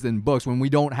shows and books when we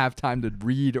don't have time to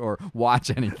read or watch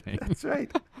anything. That's right.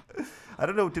 I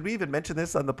don't know. Did we even mention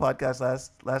this on the podcast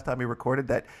last time we recorded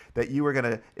that you were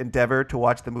going to endeavor to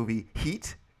watch the movie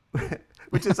Heat,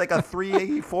 which is like a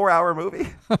 4-hour movie?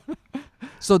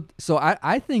 So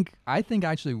I think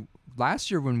actually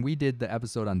last year when we did the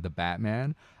episode on the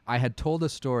Batman, I had told a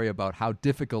story about how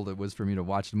difficult it was for me to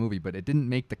watch the movie, but it didn't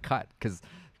make the cut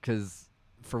because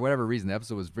for whatever reason, the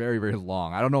episode was very, very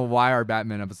long. I don't know why our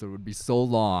Batman episode would be so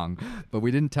long, but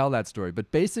we didn't tell that story.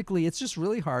 But basically, it's just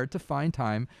really hard to find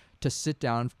time to sit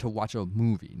down to watch a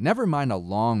movie. Never mind a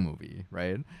long movie,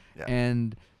 right? Yeah.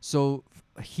 And so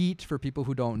Heat, for people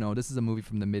who don't know, this is a movie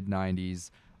from the mid-90s.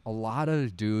 A lot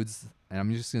of dudes, and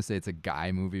I'm just going to say it's a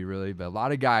guy movie really, but a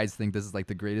lot of guys think this is like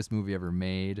the greatest movie ever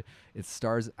made. It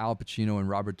stars Al Pacino and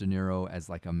Robert De Niro as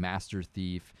like a master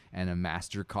thief and a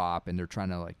master cop, and they're trying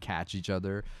to like catch each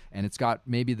other. And it's got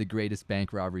maybe the greatest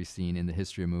bank robbery scene in the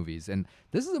history of movies. And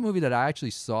this is a movie that I actually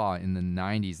saw in the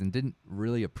 90s and didn't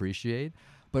really appreciate.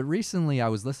 But recently I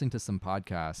was listening to some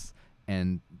podcasts,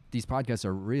 and these podcasts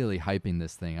are really hyping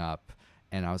this thing up.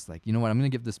 And I was like, you know what? I'm going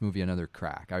to give this movie another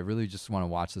crack. I really just want to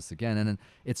watch this again. And then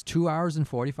it's 2 hours and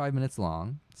 45 minutes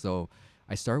long. So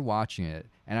I started watching it,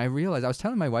 and I realized, I was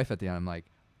telling my wife at the end, I'm like,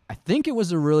 I think it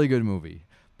was a really good movie,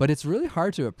 but it's really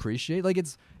hard to appreciate. Like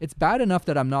it's bad enough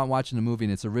that I'm not watching the movie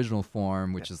in its original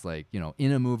form, which is like,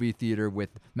 in a movie theater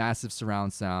with massive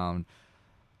surround sound.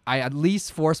 I at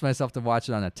least force myself to watch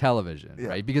it on a television,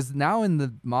 right? Because now in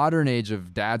the modern age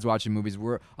of dads watching movies,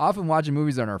 we're often watching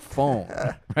movies on our phone,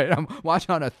 right? I'm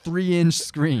watching on a 3-inch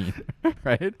screen,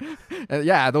 right? And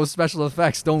yeah, those special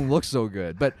effects don't look so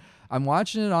good, but I'm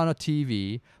watching it on a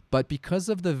TV. But because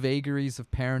of the vagaries of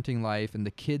parenting life, and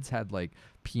the kids had like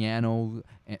piano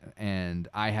and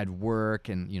I had work,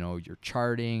 and you're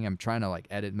charting, I'm trying to like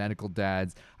edit Medical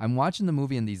Dads. I'm watching the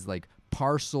movie in these like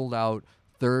parceled out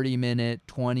 30-minute,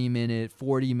 20-minute,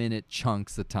 40-minute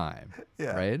chunks of time,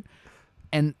 right?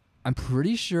 And I'm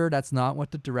pretty sure that's not what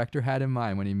the director had in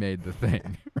mind when he made the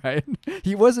thing, right?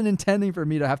 He wasn't intending for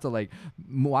me to have to like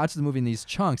watch the movie in these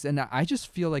chunks. And I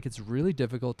just feel like it's really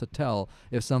difficult to tell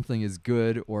if something is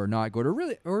good or not good,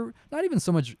 or not even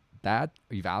so much that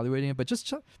evaluating it, but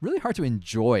just really hard to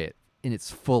enjoy it in its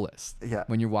fullest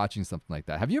when you're watching something like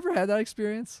that. Have you ever had that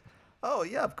experience? Oh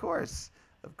yeah, of course.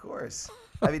 Of course.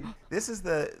 I mean, there's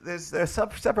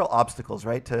several obstacles,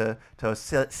 right, to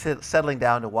settling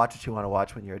down to watch what you want to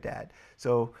watch when you're a dad.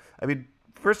 So, I mean,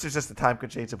 first there's just the time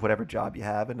constraints of whatever job you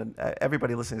have, and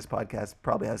everybody listening to this podcast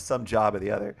probably has some job or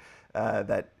the other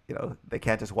that they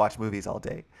can't just watch movies all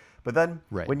day. But then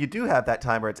when you do have that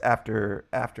time where it's after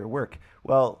work,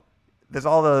 well, there's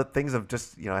all the things of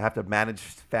just I have to manage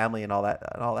family and all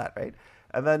that, right?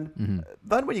 And then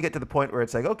when you get to the point where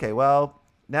it's like, okay, well,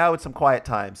 now it's some quiet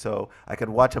time, so I could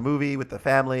watch a movie with the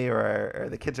family, or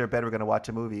the kids are in bed, we're going to watch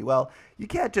a movie. Well, you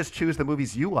can't just choose the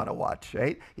movies you want to watch,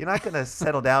 right? You're not going to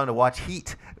settle down to watch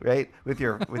Heat, right, with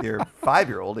your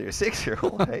 5-year-old or your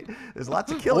 6-year-old, right? There's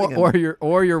lots of killing.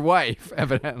 Or your wife,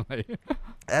 evidently.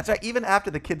 That's right. Even after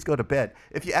the kids go to bed,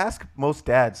 if you ask most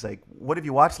dads, like, what have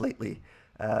you watched lately?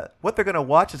 What they're going to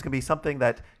watch is going to be something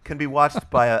that can be watched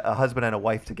by a husband and a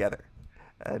wife together.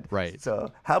 Right.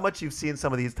 So how much you've seen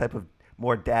some of these type of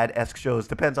more dad-esque shows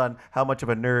depends on how much of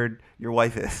a nerd your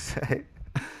wife is. Right?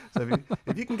 So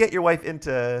if you can get your wife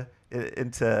into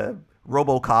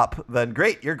RoboCop, then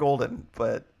great, you're golden.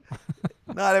 But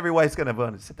not every wife's going to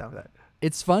want to sit down with that.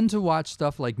 It's fun to watch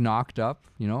stuff like Knocked Up.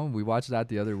 We watched that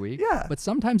the other week. Yeah. But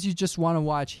sometimes you just want to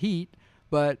watch Heat,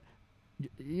 but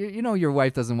your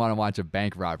wife doesn't want to watch a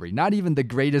bank robbery, not even the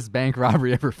greatest bank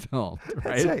robbery ever filmed, right?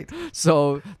 That's right.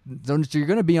 So you're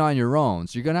going to be on your own.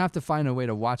 So you're going to have to find a way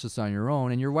to watch this on your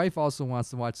own. And your wife also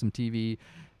wants to watch some TV.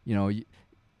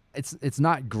 It's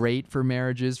not great for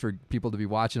marriages for people to be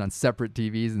watching on separate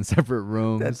TVs in separate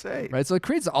rooms. That's right. Right. So it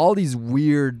creates all these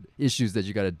weird issues that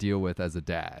you got to deal with as a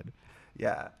dad.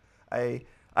 Yeah. I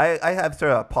have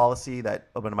sort of a policy that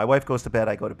when my wife goes to bed,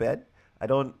 I go to bed. I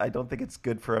don't think it's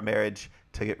good for a marriage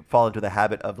to fall into the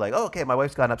habit of like, oh, okay, my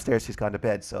wife's gone upstairs, she's gone to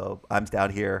bed, so I'm down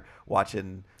here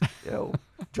watching,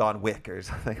 John Wick or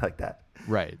something like that.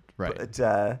 Right.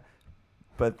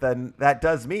 But then that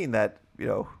does mean that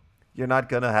you're not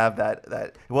going to have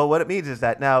that. Well, what it means is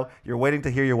that now you're waiting to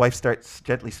hear your wife start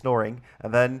gently snoring,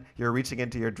 and then you're reaching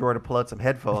into your drawer to pull out some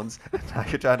headphones, and now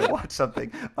you're trying to watch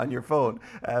something on your phone.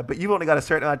 But you've only got a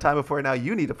certain amount of time before now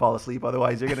you need to fall asleep.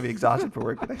 Otherwise, you're going to be exhausted for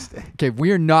work the next day. Okay,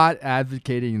 we're not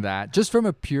advocating that. Just from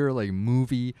a pure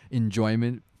movie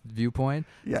enjoyment viewpoint,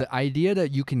 the idea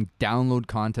that you can download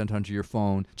content onto your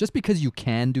phone just because you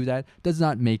can do that does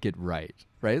not make it right.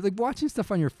 Right? Like watching stuff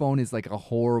on your phone is like a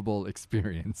horrible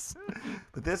experience.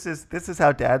 But this is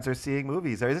how dads are seeing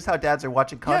movies, or is this how dads are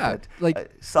watching content? Yeah,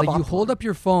 like you hold up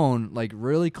your phone like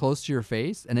really close to your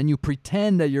face, and then you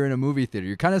pretend that you're in a movie theater.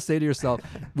 You kind of say to yourself,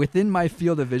 within my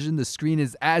field of vision, the screen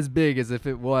is as big as if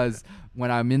it was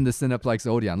when I'm in the Cineplex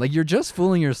Odeon. Like you're just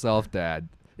fooling yourself, Dad.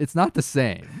 It's not the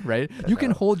same, right? You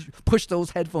can push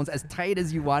those headphones as tight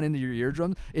as you want into your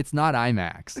eardrums. It's not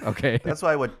IMAX, okay? That's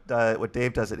why what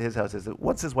Dave does at his house is that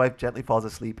once his wife gently falls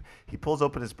asleep, he pulls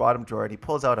open his bottom drawer and he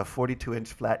pulls out a 42-inch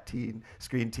flat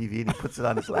screen TV and he puts it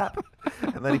on his lap.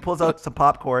 And then he pulls out some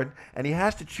popcorn and he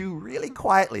has to chew really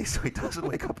quietly so he doesn't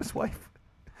wake up his wife.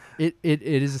 It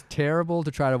is terrible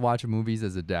to try to watch movies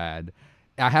as a dad.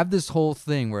 I have this whole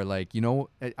thing where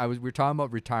we were talking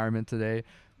about retirement today.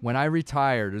 When I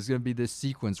retire, there's going to be this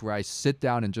sequence where I sit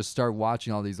down and just start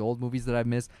watching all these old movies that I've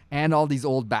missed and all these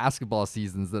old basketball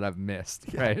seasons that I've missed,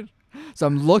 right? So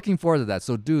I'm looking forward to that.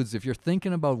 So dudes, if you're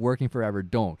thinking about working forever,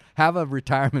 don't. Have a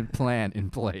retirement plan in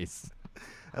place.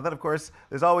 And then, of course,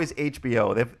 there's always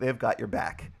HBO. They've got your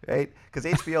back, right? Because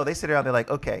HBO, they sit around, they're like,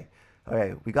 okay,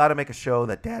 we got to make a show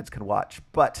that dads can watch,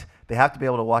 but they have to be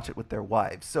able to watch it with their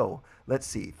wives. So let's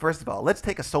see. First of all, let's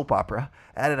take a soap opera,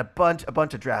 add in a bunch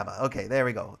of drama. Okay, there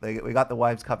we go. We got the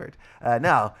wives covered.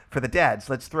 Now, for the dads,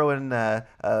 let's throw in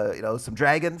some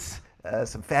dragons,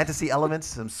 some fantasy elements,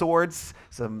 some swords,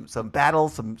 some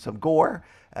battles, some gore.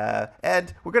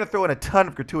 And we're going to throw in a ton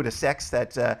of gratuitous sex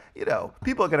that,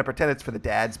 people are going to pretend it's for the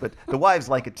dads, but the wives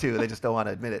like it too. They just don't want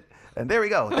to admit it. And there we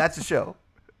go. That's the show.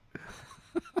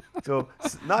 So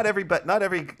not every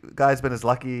guy's been as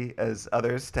lucky as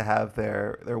others to have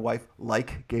their wife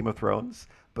like Game of Thrones,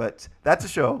 but that's a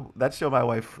show. That show my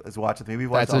wife is watching with me.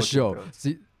 That's a show.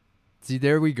 See,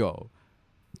 there we go.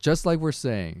 Just like we're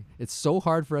saying, it's so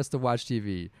hard for us to watch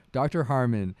TV. Dr.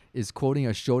 Harmon is quoting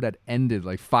a show that ended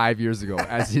like 5 years ago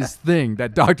as his thing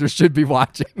that doctors should be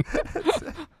watching.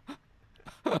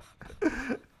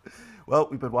 Well,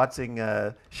 we've been watching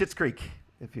Schitt's Creek.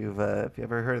 If you've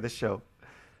ever heard of this show.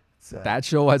 That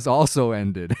show has also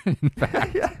ended, in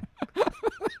fact. Yeah.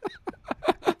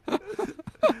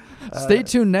 Stay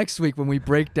tuned next week when we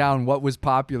break down what was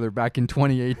popular back in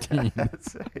 2018.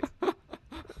 That's right.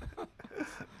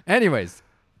 Anyways,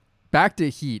 back to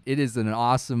Heat. It is an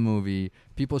awesome movie.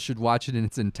 People should watch it in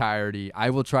its entirety. I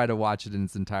will try to watch it in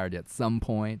its entirety at some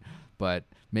point, but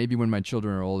maybe when my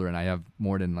children are older and I have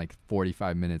more than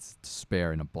 45 minutes to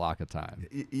spare in a block of time.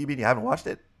 You mean you haven't watched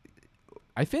it?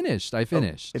 I finished. Oh,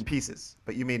 in pieces.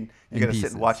 But you mean you're going to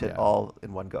sit and watch it all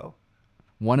in one go?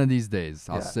 One of these days,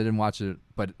 I'll sit and watch it,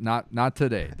 but not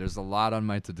today. There's a lot on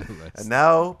my to-do list. And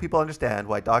now people understand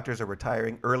why doctors are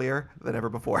retiring earlier than ever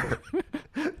before.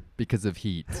 Because of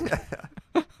Heat. See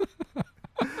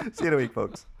you in a week,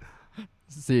 folks.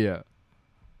 See ya.